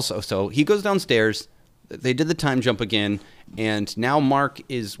 Oh, also, so he goes downstairs. They did the time jump again, and now Mark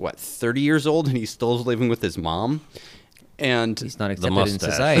is 30 years old, and he's still living with his mom. And He's not The accepted in mustache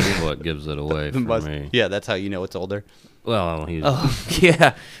society. is what gives it away for me. yeah, that's how you know it's older. Well, he's, Oh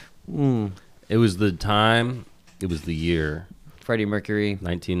yeah. Mm. it was the time. It was the year Freddie Mercury.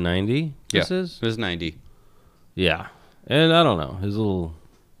 1990. This is. It was 90. Yeah, and I don't know his little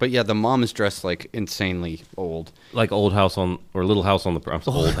But yeah, the mom is dressed like insanely old. like old house on or little house on the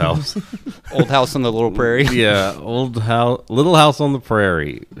old house. Old house on the little prairie. Yeah, old house, little house on the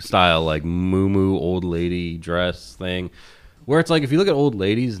prairie style, like moo old lady dress thing. Where it's like if you look at old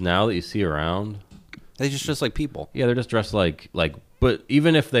ladies now that you see around, They just dress like people. yeah, they're just dressed like. But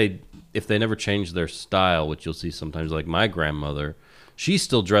even if they never change their style, which you'll see sometimes, like my grandmother, she's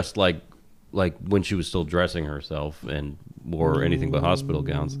still dressed like when she was still dressing herself and wore anything but hospital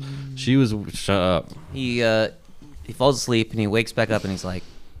gowns. She was shut up. He falls asleep and he wakes back up and he's like,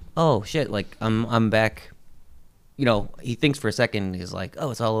 "Oh shit! Like I'm back." He thinks for a second. He's like,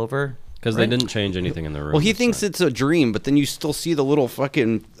 "Oh, it's all over." Because Right? they didn't change anything in the room. Well, he this thinks time. it's a dream, but then you still see the little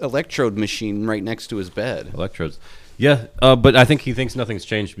fucking electrode machine right next to his bed. Electrodes. Yeah, but I think he thinks nothing's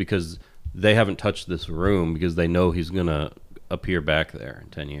changed because they haven't touched this room because they know he's going to appear back there in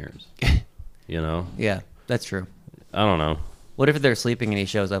 10 years. You know? Yeah, that's true. I don't know. What if they're sleeping and he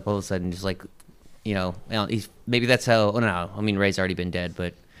shows up all of a sudden, just like, he's maybe that's how. Oh no, I mean Ray's already been dead,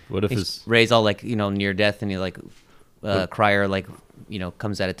 but What if his... Ray's all like near death and he like Cryer like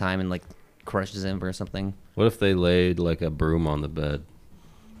comes at a time and like crushes him or something. What if they laid like a broom on the bed?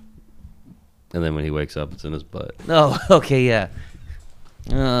 And then when he wakes up, it's in his butt. Oh, okay, yeah.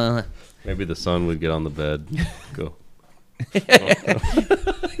 Maybe the son would get on the bed. Go.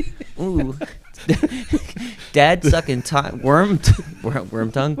 Ooh. Dad sucking worm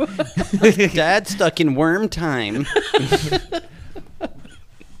tongue. Dad stuck in worm time.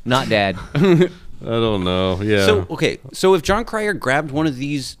 Not Dad. I don't know. Yeah. So okay, so if John Cryer grabbed one of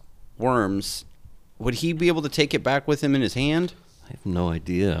these worms, would he be able to take it back with him in his hand? I have no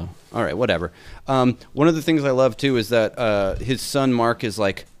idea. All right, whatever. One of the things I love too is that his son Mark is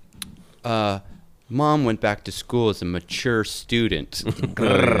like, Mom went back to school as a mature student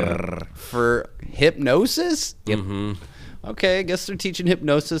for hypnosis. Yep. Mm-hmm. Okay, I guess they're teaching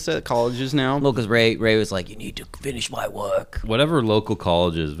hypnosis at colleges now. Well, because Ray was like, you need to finish my work. Whatever local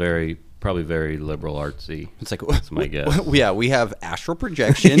college is probably very liberal artsy. It's like, That's my guess. Yeah, we have astral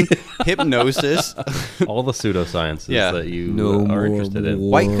projection, hypnosis. All the pseudosciences Yeah. that you No are more interested in.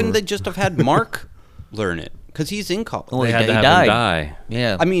 war. Why couldn't they just have had Mark learn it? Because he's in college. Oh, They he had to have died. him die.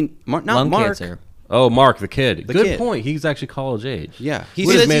 Yeah. I mean, not lung Mark. cancer. Oh, Mark, the kid. The Good kid. point. He's actually college age. Yeah, he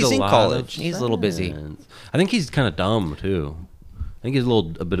Would have says made he's a in lot college. of He's a little busy. sense. I think he's kind of dumb too. I think he's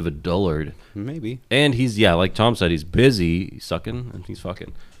a bit of a dullard. Maybe. And he's like Tom said, he's busy, he's sucking, and he's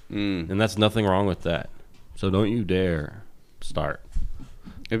fucking. And that's nothing wrong with that. So don't you dare start.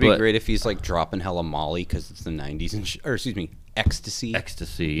 It'd be But- great if he's like dropping hella Molly because it's the 90s and or excuse me, ecstasy.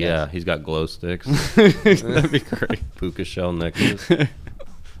 Ecstasy, Yes. yeah. He's got glow sticks. That'd be great. Puka shell necklace.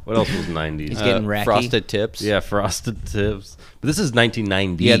 What else was 90s? He's getting racky. Frosted tips. Yeah, frosted tips. But this is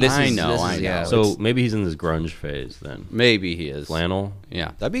 1990. Yeah, this I is. know, this is- I know. Yeah, So it's- maybe he's in this grunge phase then. Maybe he is. Flannel.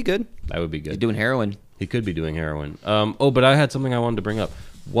 Yeah, that'd be good. That would be he's good. doing heroin. He could be doing heroin. But I had something I wanted to bring up.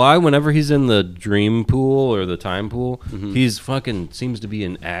 Why, whenever he's in the dream pool or the time pool, he's fucking seems to be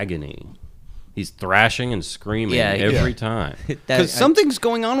in agony. He's thrashing and screaming Yeah, every time. Because something's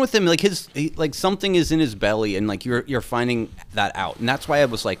going on with him. Like like something is in his belly, and like you're finding that out, and that's why I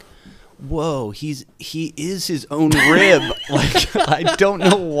was like, whoa, he is his own rib. Like I don't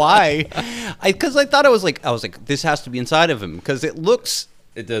know why. Because I thought I was like this has to be inside of him because it looks.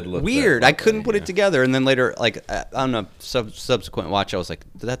 It did look Weird. that I couldn't way, put yeah. it together, and then later, like on a subsequent watch, I was like,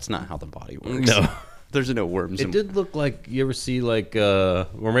 "That's not how the body works." No. There's no worms. It did look like you ever see like or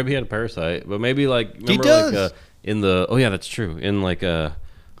maybe he had a parasite, but maybe like remember does. like in the that's true in like the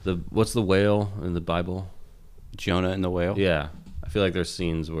what's the whale in the Bible? Jonah and the whale. Yeah, I feel like there's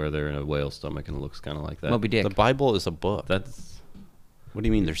scenes where they're in a whale's stomach and it looks kind of like that. Moby Dick. The Bible is a book. That's What do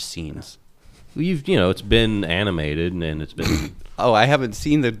you mean? There's scenes. it's been animated and it's been. Oh, I haven't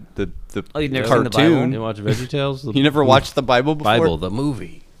seen the Oh, you've never seen the cartoon. You watch VeggieTales? You never watched the Bible before? Bible, the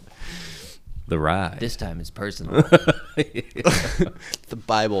movie, the ride. This time is personal. The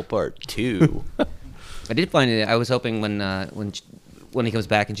Bible Part 2. I did find it. I was hoping when he comes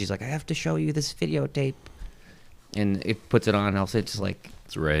back and she's like, I have to show you this videotape, and it puts it on. Also, it's just like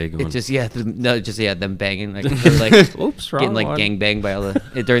It's Ray going. it's just them banging like they're, like Oops, wrong getting like one. gang banged by all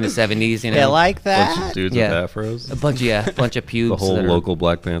the during the 70s. You know, like bunch of dudes Yeah. with afros. a bunch of pubes. The whole that are local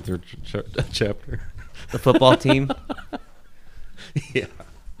Black Panther chapter. the football team. Yeah.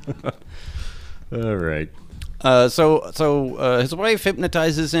 All right. So his wife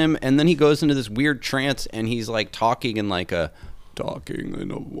hypnotizes him, and then he goes into this weird trance, and he's like talking in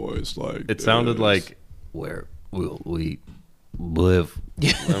a voice like. It sounded like where will we live?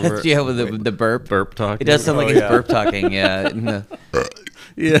 Remember? Yeah, with the burp. Burp talking. It does sound like Oh, he's yeah. burp talking. Yeah.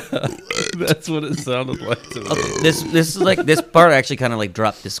 Yeah, that's what it sounded like to me. This is like this part actually kind of like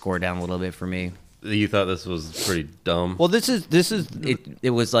dropped the score down a little bit for me. You thought this was pretty dumb. Well, this is It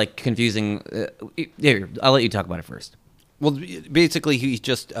was like confusing. Here, I'll let you talk about it first. Well, basically, he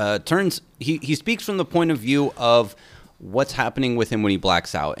just turns. He speaks from the point of view of what's happening with him when he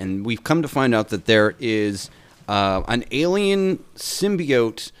blacks out, and we've come to find out that there is an alien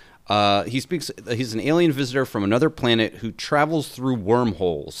symbiote. He's an alien visitor from another planet who travels through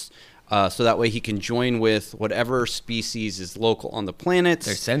wormholes, so that way he can join with whatever species is local on the planet.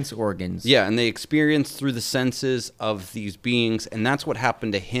 Their sense organs. Yeah, and they experience through the senses of these beings, and that's what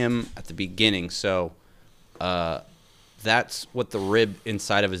happened to him at the beginning. So, that's what the rib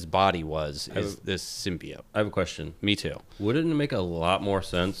inside of his body was, is this symbiote. I have a question. Me too. Wouldn't it make a lot more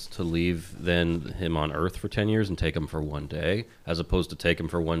sense to leave than him on Earth for 10 years and take him for one day, as opposed to take him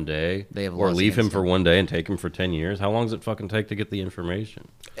for one day, They have or laws leave him against for it. one day and take him for 10 years? How long does it fucking take to get the information?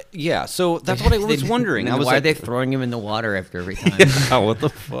 Yeah, so that's what I was wondering. And I was why like, are they throwing him in the water after every time? What the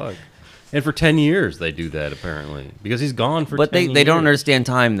fuck? And for 10 years they do that, apparently. Because he's gone for But 10 years. they don't understand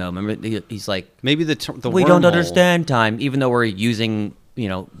time though. Remember, he's like, maybe the we don't wormhole- understand time, even though we're using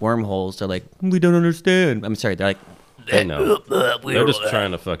wormholes. They're like, we don't understand. I'm sorry. They're like, They know. They're just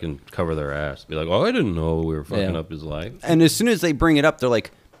trying to fucking cover their ass. Be like, oh, I didn't know we were fucking Yeah. up his life. And as soon as they bring it up, they're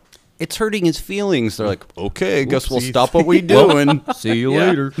like, it's hurting his feelings. They're like, okay, I guess we'll Oopsies. stop what we doing. see you Yeah.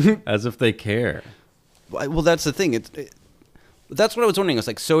 later. As if they care. Well, that's the thing. That's what I was wondering. I was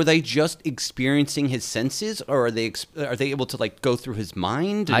like, so are they just experiencing his senses, or are they able to like go through his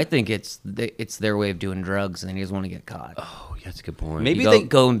mind? I think it's their way of doing drugs, and then he doesn't want to get caught. Oh, yeah, that's a good point. Maybe You they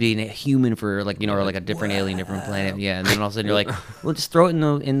go and be a human for like or like a different alien, different planet. Yeah, and then all of a sudden you're like, well, just throw it in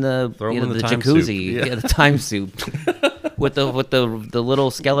the Throw 'em you know, in the the time jacuzzi, soup. Yeah. the time soup, with the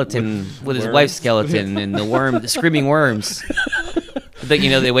little skeleton with his wife's skeleton and the screaming worms. But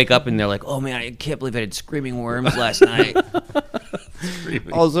they wake up and they're like, oh man, I can't believe I had screaming worms last night.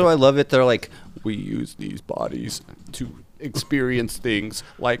 Also, I love it. They're like, we use these bodies to experience things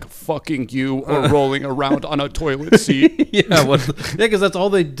like fucking you or rolling around on a toilet seat. Yeah, because that's all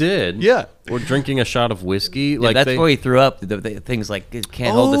they did. Yeah. Or drinking a shot of whiskey. Yeah, Like that's why he threw up the things like it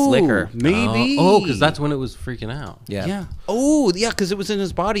can't hold its liquor. Maybe. Oh, because that's when it was freaking out. Yeah. Yeah. Oh, yeah, because it was in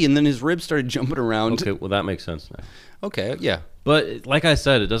his body, and then his ribs started jumping around. Okay, well, that makes sense now. Okay, yeah. But like I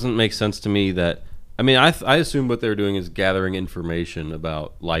said, it doesn't make sense to me that... I mean, I assume what they're doing is gathering information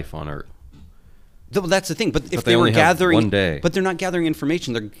about life on Earth. Well, that's the thing. But if But they they were only have gathering, one day. but they're not gathering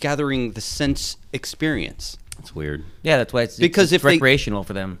information. They're gathering the sense experience. That's weird. Yeah, that's why it's Because it's if they- recreational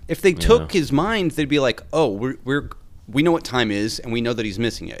for them. If they took his mind, they'd be like, "Oh, we know what time is, and we know that he's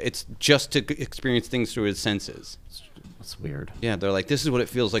missing it. It's just to experience things through his senses." That's weird. Yeah, they're like, "This is what it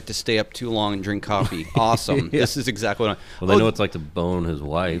feels like to stay up too long and drink coffee. Awesome. Yeah. This is exactly what." Well, they know what it's like to bone his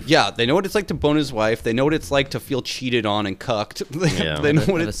wife. Yeah, they know what it's like to bone his wife. They know what it's like to feel cheated on and cucked. Yeah. They know I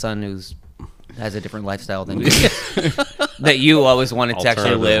what have a it's. son who's has a different lifestyle than you. That you always wanted to actually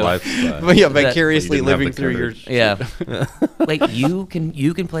Alternative live. lifestyle. But yeah, That- vicariously You didn't have living the through your. courage. Yeah. Like you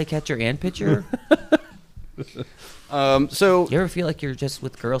can play catcher and pitcher. So You ever feel like you're just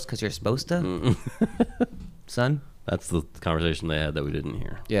with girls because you're supposed to? Son? That's the conversation they had that we didn't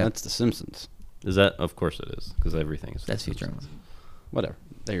hear. Yeah. that's The Simpsons. Is that? Of course it is, because everything is. That's Futurama. Whatever.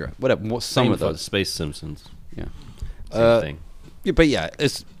 There you're right. Whatever. Some Same of those. Space Simpsons. Yeah. Same thing. Yeah, but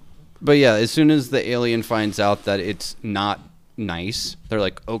yeah, as soon as the alien finds out that it's not nice, they're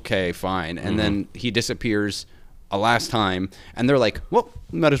like, okay, fine. And then he disappears a last time, and they're like, well,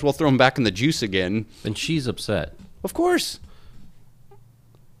 might as well throw him back in the juice again. And she's upset Of course.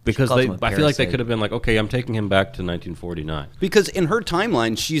 because calls they. him a I feel like they parasite. could have been like, okay, I'm taking him back to 1949. Because in her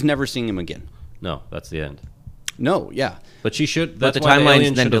timeline, she's never seeing him again. No, that's the end. No, yeah. But she should. But That's the why timeline's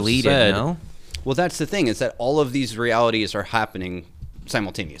alien then should have deleted, said- no? Well, that's the thing, is that all of these realities are happening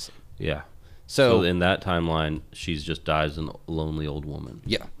simultaneously. Yeah. So, So in that timeline, she's just dies a lonely old woman.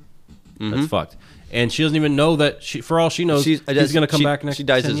 yeah. That's fucked. And she doesn't even know that. For all she knows, he's going to come back next. She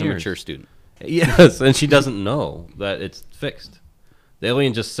dies 10 as a years. mature student. Yes, and she doesn't know that it's fixed. The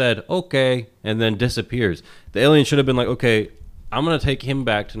alien just said okay, and then disappears. The alien should have been like, okay, I'm going to take him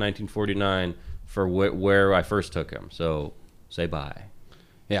back to 1949 for where I first took him. So say bye.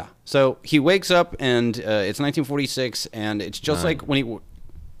 Yeah. So he wakes up, and it's 1946, and it's just like when he.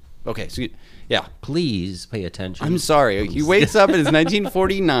 Okay, so yeah. Please pay attention. I'm sorry. He wakes up. It is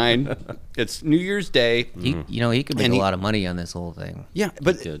 1949. It's New Year's Day. He could make And a he- lot of money on this whole thing. Yeah,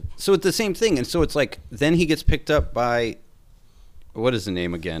 but could. so it's the same thing, and so it's like then he gets picked up by, what is the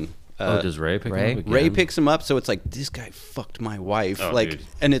name again? Does Ray pick Ray? him up again? Ray picks him up. So it's like this guy fucked my wife, Oh, like, dude.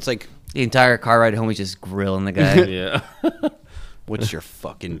 and it's like, The entire car ride home, he's just grilling the guy. Yeah. what's your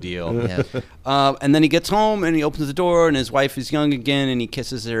fucking deal? Yeah. And then he gets home and he opens the door and his wife is young again and he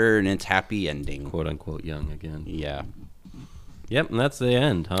kisses her and it's happy ending. Quote unquote young again. Yeah, Yep, and that's the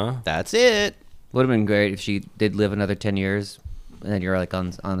end, huh? that's it. Would have been great if she did live another 10 years, and then you're like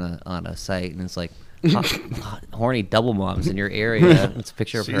on a site, and it's like horny double moms in your area. It's a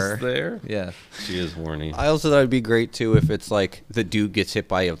picture of She's her. there. Yeah. She is horny. I also thought it'd be great too if it's like the dude gets hit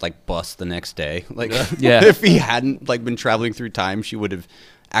by a like bus the next day. Like, Yeah. if he hadn't like been traveling through time, she would have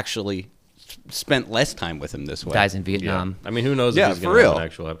actually spent less time with him this way. Dies in Yeah. Vietnam. I mean, who knows Yeah, if he's for going to have real. an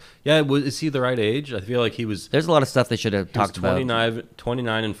actual... Yeah, is he the right age? I feel like he was... There's a lot of stuff they should have He was talked about.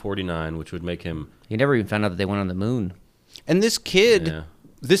 29 and 49, which would make him... He never even found out that they went on the moon. And this kid, Yeah.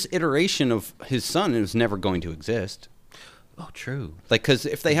 this iteration of his son is never going to exist. Oh, true. Like, because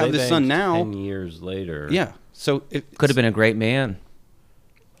if they have this son now, 10 years later. yeah. So it Could have been a great man.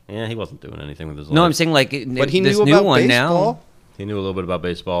 Yeah, he wasn't doing anything with his life. No, I'm saying like But he this knew new about one baseball. now. He knew a little bit about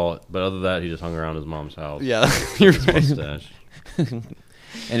baseball, but other than that, he just hung around his mom's house. Yeah, you're His right. mustache.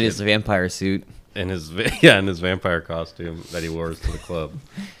 And his vampire suit. And his vampire costume that he wears to the club,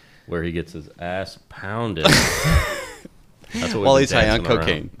 where he gets his ass pounded. That's what While we've he's been high on dancing around.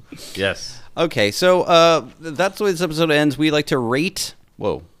 cocaine. Yes. Okay, so that's the way this episode ends. We like to rate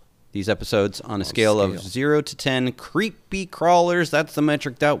these episodes on a scale of 0 to 10. Creepy crawlers, that's the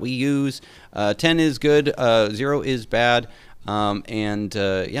metric that we use. 10 is good, 0 is bad.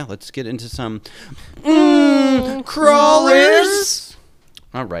 Yeah, let's get into some crawlers.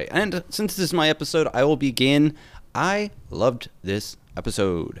 All right, and since this is my episode, I will begin. I loved this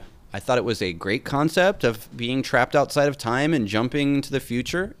episode. I thought it was a great concept of being trapped outside of time and jumping into the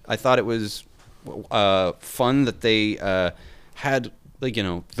future. I thought it was fun that they had, like, you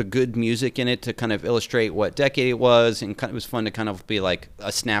know, the good music in it to kind of illustrate what decade it was, and it was fun to kind of be like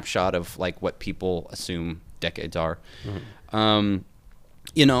a snapshot of like what people assume decades are.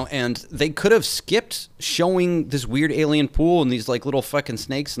 You know, and they could have skipped showing this weird alien pool and these like little fucking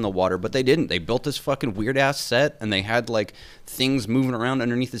snakes in the water, but they didn't. They built this fucking weird ass set, and they had like things moving around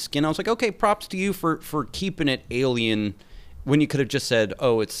underneath the skin. I was like, okay, props to you for keeping it alien, when you could have just said,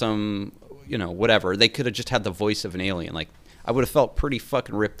 oh, it's some, you know, whatever. They could have just had the voice of an alien. Like, I would have felt pretty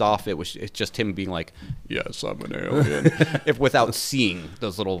fucking ripped off. It's just him being like, yes, I'm an alien, if without seeing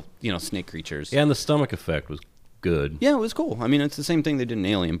those little, you know, snake creatures. Yeah, and the stomach effect was good. Yeah, it was cool. I mean, it's the same thing they did in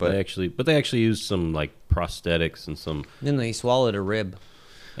Alien, but They actually used some like prosthetics and some, Then he swallowed a rib.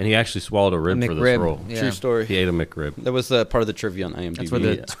 and he actually swallowed a rib for this McRib, role. yeah. true story. He ate a McRib. That was part of the trivia on IMDb. That's where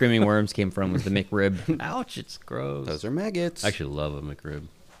the screaming worms came from, was the McRib. Ouch! It's gross. Those are maggots. I actually love a McRib.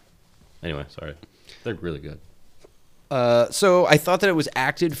 Anyway, sorry. They're really good. So I thought that it was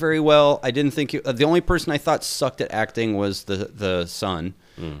acted very well. I didn't think the only person I thought sucked at acting was the son.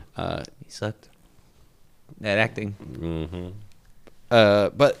 He sucked at acting. Mm-hmm.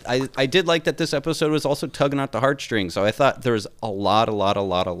 But I did like that this episode was also tugging at the heartstrings. So I thought there was a lot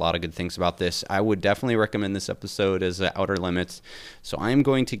of good things about this. I would definitely recommend this episode as Outer Limits. So I'm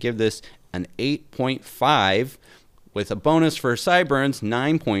going to give this an 8.5 with a bonus for Sideburns,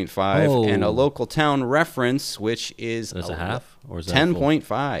 9.5, Oh. and a local town reference, which is That's a half, or is that a full?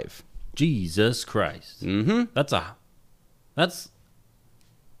 10.5. Jesus Christ. Mm-hmm. That's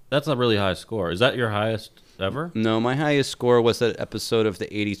a really high score. Is that your highest ever? No, my highest score was that episode of the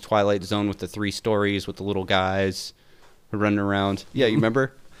 80s Twilight Zone with the 3 stories with the little guys running around. Yeah, you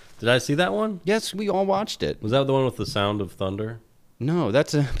remember? Did I see that one? Yes, we all watched it. Was that the one with the sound of thunder? No,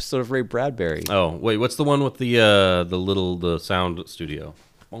 that's an episode of Ray Bradbury. Oh, wait, what's the one with the sound studio?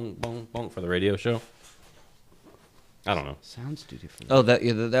 Bong, bong, bong for the radio show? I don't know. Sound studio for Oh, that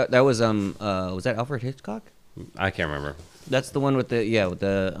was that Alfred Hitchcock? I can't remember. That's the one with the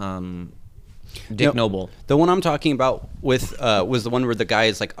Dick No. Noble. The one I'm talking about with was the one where the guy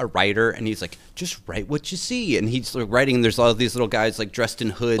is like a writer, and he's like, just write what you see, and he's like writing. And there's all these little guys like dressed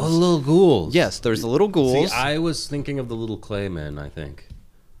in hoods. Oh, the little ghouls. Yes, there's the little ghouls. See, I was thinking of the little Claymen, I think.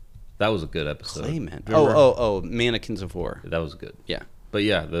 That was a good episode. Clayman. Remember? Oh, Mannequins of War. That was good. Yeah, But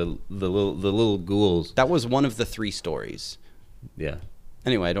yeah, the little ghouls. that was one of the 3 stories. Yeah.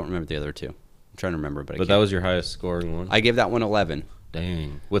 Anyway, I don't remember the other 2. I'm trying to remember, but I But can't. that was your highest scoring one? I gave that one 11.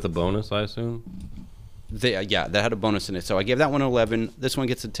 Dang. With a bonus, I assume? Yeah, that had a bonus in it. So I gave that one 11. This one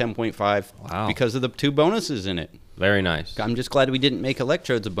gets a 10.5 Wow. because of the 2 bonuses in it. Very nice. I'm just glad we didn't make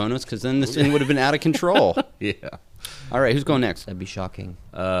Electrodes a bonus, because then this thing would have been out of control. Yeah. All right, who's going next? That'd be shocking.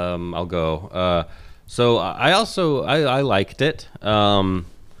 I'll go. So I liked it.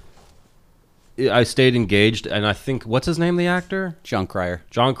 I stayed engaged, and I think, what's his name, the actor? John Cryer.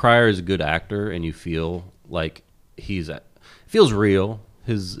 John Cryer is a good actor, and you feel like feels real.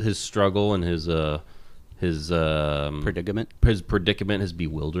 His struggle and his Predicament. his predicament, his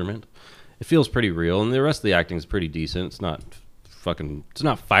bewilderment. It feels pretty real, and the rest of the acting is pretty decent. It's not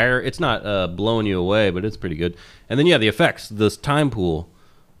fire. It's not blowing you away, but it's pretty good. And then, yeah, the effects, this time pool.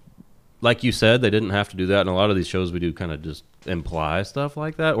 Like you said, they didn't have to do that. In a lot of these shows, we do kind of just imply stuff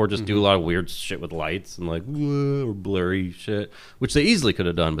like that, or just do a lot of weird shit with lights and like or blurry shit, which they easily could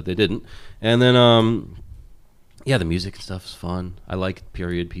have done, but they didn't. And then, yeah, the music and stuff is fun. I like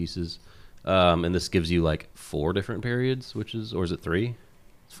period pieces. And this gives you like 4 different periods, or is it 3?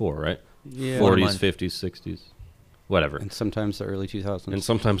 It's 4, right? Yeah. 40s, 50s, 60s, whatever. And sometimes the early 2000s. And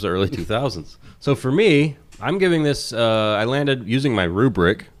sometimes the early 2000s. So for me, I'm giving this, I landed using my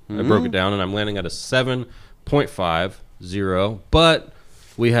rubric. I broke it down, and I'm landing at a 7.50. But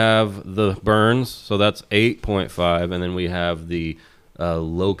we have the burns, so that's 8.5. And then we have the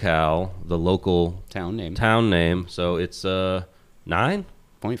locale, the local town name. So it's 9?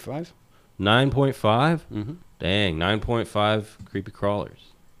 0.5. 9.5? Dang, 9.5 creepy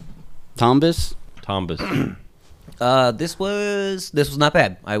crawlers. Tombus. This was not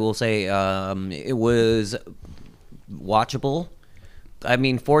bad. I will say it was watchable. I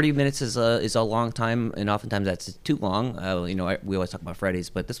mean, 40 minutes is a long time, and oftentimes that's too long. We always talk about Fridays,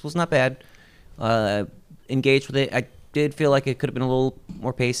 but this was not bad. Engaged with it. I did feel like it could have been a little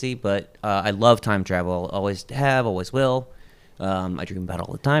more pacey, but I love time travel. Always have, always will. I dream about it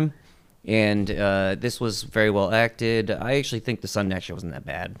all the time. And this was very well acted. I actually think the son actually wasn't that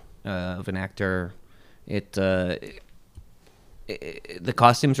bad of an actor. The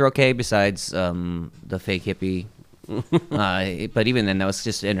costumes are okay besides the fake hippie. But even then, that was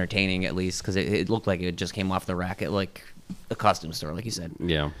just entertaining at least because it looked like it just came off the rack at like a costume store, like you said.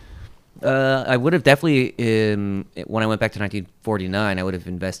 Yeah. I would have definitely, when I went back to 1949, I would have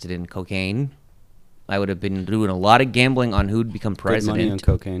invested in cocaine. I would have been doing a lot of gambling on who'd become Put president. money on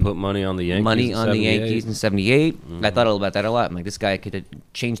cocaine. Put money on the Yankees. Money in on the 78. Yankees in '78. I thought about that a lot. I'm like, this guy could have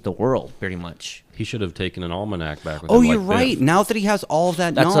changed the world pretty much. He should have taken an almanac back with Oh, him you're like right. Biff. Now that he has all of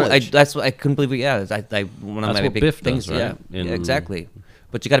that That's knowledge. what I couldn't believe it. Yeah, one of That's my what big Biff things. does, right? Yeah, In- exactly.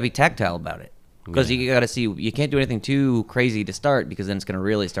 But you got to be tactile about it because you got to see. You can't do anything too crazy to start because then it's going to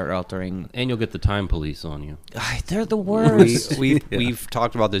really start altering. And you'll get the time police on you. They're the worst. We've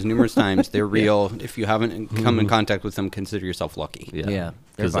talked about this numerous times. They're real. If you haven't come in contact with them, consider yourself lucky. Yeah, they're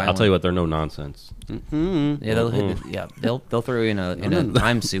Because I'll violent. tell you what, they're no nonsense. Yeah, they'll throw you in a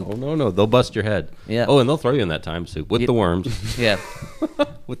time suit. Oh no, they'll bust your head. Yeah. Oh, and they'll throw you in that time soup with the worms, Yeah,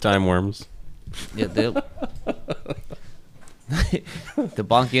 with time worms. yeah, they'll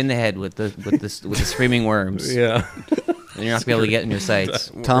bonk you in the head with the screaming worms. Yeah. And you're not gonna be able to get in your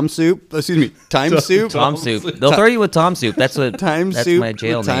sights. Tom soup. Excuse me. Time soup. Tom soup. They'll throw you with Tom soup. That's what. Time that's soup. my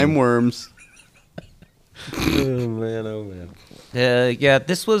jail with time name. worms. Oh man, oh man. Yeah,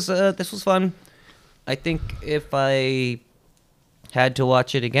 this was fun. I think if I had to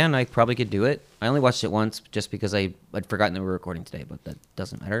watch it again, I probably could do it. I only watched it once just because I'd forgotten that we were recording today, but that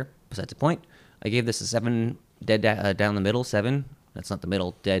doesn't matter. Besides the point, I gave this a 7, dead down the middle, 7. That's not the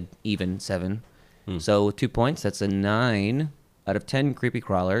middle, dead even 7. So 2 points. That's a 9 out of 10 creepy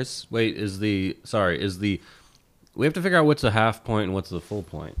crawlers. Wait, we have to figure out what's a half point and what's the full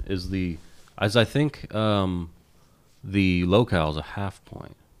point. As I think the locale is a half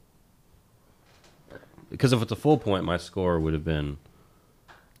point. Because if it's a full point, my score would have been.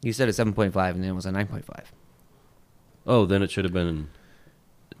 You said a 7.5, and then it was a 9.5. Oh, then it should have been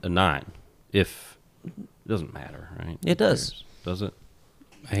a 9. If it doesn't matter, right? It does. Does it?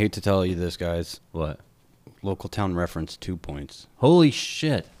 I hate to tell you this, guys. What? Local town reference, 2 points. Holy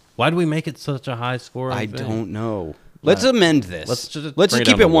shit! Why do we make it such a high score? I don't know. Let's amend this. Let's just keep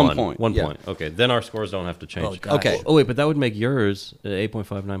down it to 1 point. 1 Yeah. point. Okay, then our scores don't have to change. Oh, gosh. Okay. Oh wait, but that would make yours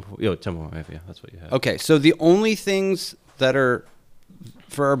 8.5, 9.5. Yo, 10.5. Yeah, that's what you have. Okay, so the only things that are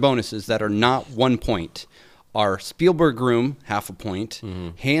for our bonuses that are not 1 point are Spielberg room, half a point,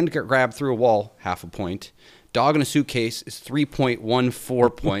 hand grab through a wall, half a point, dog in a suitcase is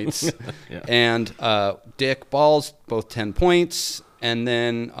 3.14 points, Yeah. and dick balls, both 10 points, and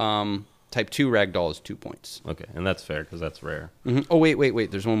then type 2 ragdoll is 2 points. Okay, and that's fair because that's rare. Oh, wait,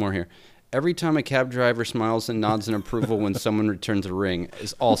 there's one more here. Every time a cab driver smiles and nods in approval when someone returns a ring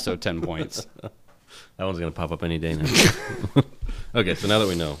is also 10 points. That one's gonna pop up any day now. Okay, so now that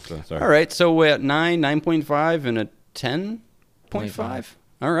we know, so sorry. All right, so we're at 9, 9.5, and a 10.5.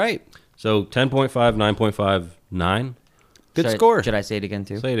 All right, So 10.5, 9.5, 9. good Should score. Should I say it again,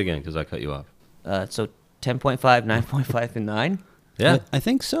 too? Say it again because I cut you off. So 10.5, 9.5, and 9? Yeah, I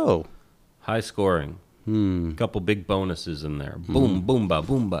think so. high scoring. Couple big bonuses in there. Boom, boomba,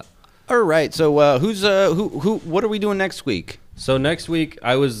 boomba. All right, so who's who? What are we doing next week? So next week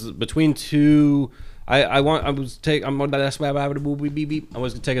I was between two. I was gonna take us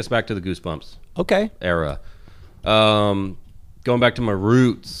back to the Goosebumps Okay, era. Going back to my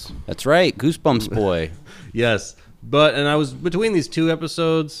roots. that's right, Goosebumps boy. Yes, and I was between these two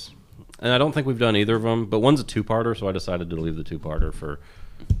episodes, and I don't think we've done either of them. But one's a two-parter, so I decided to leave the two-parter for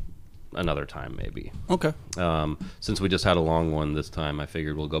another time, maybe. Okay. Since we just had a long one this time, I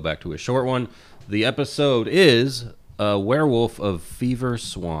figured we'll go back to a short one. The episode is Werewolf of Fever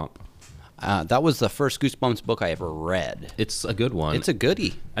Swamp. That was the first Goosebumps book I ever read. It's a good one. It's a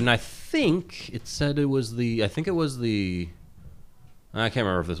goodie. And I think it said it was the. I think it was the. I can't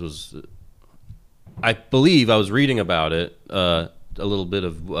remember if this was. I believe I was reading about it, a little bit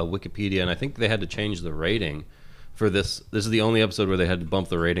of Wikipedia, and I think they had to change the rating for this. This is the only episode where they had to bump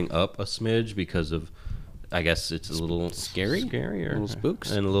the rating up a smidge because of, I guess it's a little scarier, Little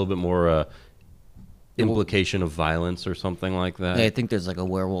spooks? and a little bit more implication of violence or something like that. Yeah, I think there's like a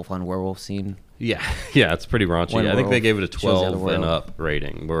werewolf on werewolf scene. Yeah, it's pretty raunchy. One I think they werewolf gave it a shows the other 12 and werewolf. up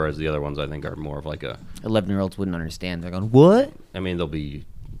rating, whereas the other ones I think are more of like a. 11-year-olds wouldn't understand. They're going, what? I mean, they'll be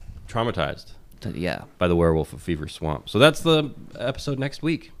traumatized Yeah. by the Werewolf of Fever Swamp. So that's the episode next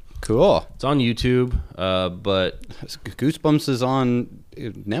week. Cool. It's on YouTube, but Goosebumps is on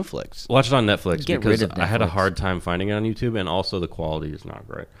Netflix. watch it on Netflix Get because rid of I had a Netflix. hard time finding it on YouTube, and also the quality is not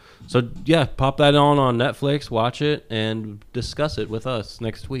great. So yeah, pop that on Netflix, watch it, and discuss it with us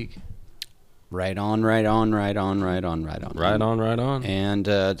next week. Right on, right on, right on, right on, right on. Right on, right on. And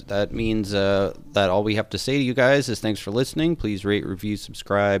that means that all we have to say to you guys is thanks for listening. Please rate, review,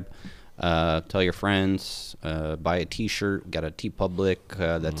 subscribe, tell your friends, buy a T-shirt. We got a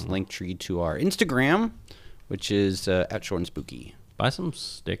TeePublic that's linked to our Instagram, which is at Short and Spooky. Buy some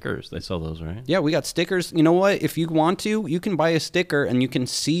stickers. They sell those, right? Yeah, we got stickers. You know what? If you want to, you can buy a sticker and you can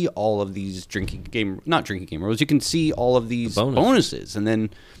see all of these not drinking game rules. You can see all of these bonuses. And then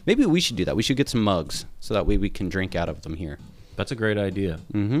maybe we should do that. We should get some mugs so that way we can drink out of them here. That's a great idea.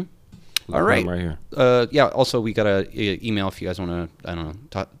 Mm-hmm. All right. Right here. Yeah, also, we got an email if you guys want to, I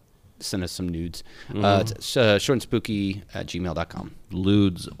don't know, send us some nudes. It's shortandspooky@gmail.com.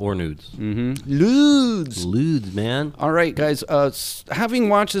 Ludes or nudes. Mm-hmm. Ludes. Ludes, man. All right, guys. Having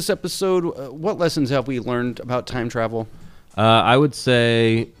watched this episode, what lessons have we learned about time travel? I would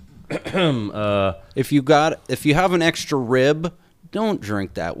say If you have an extra rib, don't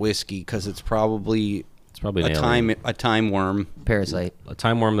drink that whiskey because it's probably a time worm. Parasite. A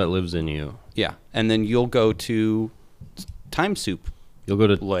time worm that lives in you. Yeah, and then you'll go to Time Soup. You'll go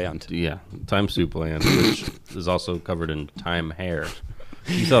to Land. Yeah, Time Soup Land, which is also covered in time hair.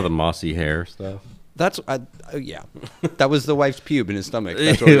 You saw the mossy hair stuff. That's yeah. That was the wife's pube in his stomach.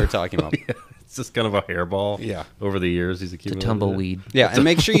 That's what we were talking about. Yeah, it's just kind of a hairball. Yeah. Over the years, he's The accumulated. tumbleweed. Yeah, and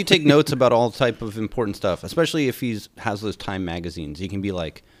make sure you take notes about all type of important stuff, especially if has those Time magazines. You can be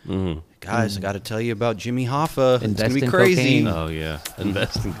like, guys, I got to tell you about Jimmy Hoffa. It's Invest gonna be in crazy. cocaine. Oh yeah,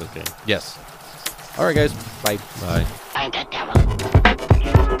 invest in cocaine. Yes. All right, guys. Bye. Bye.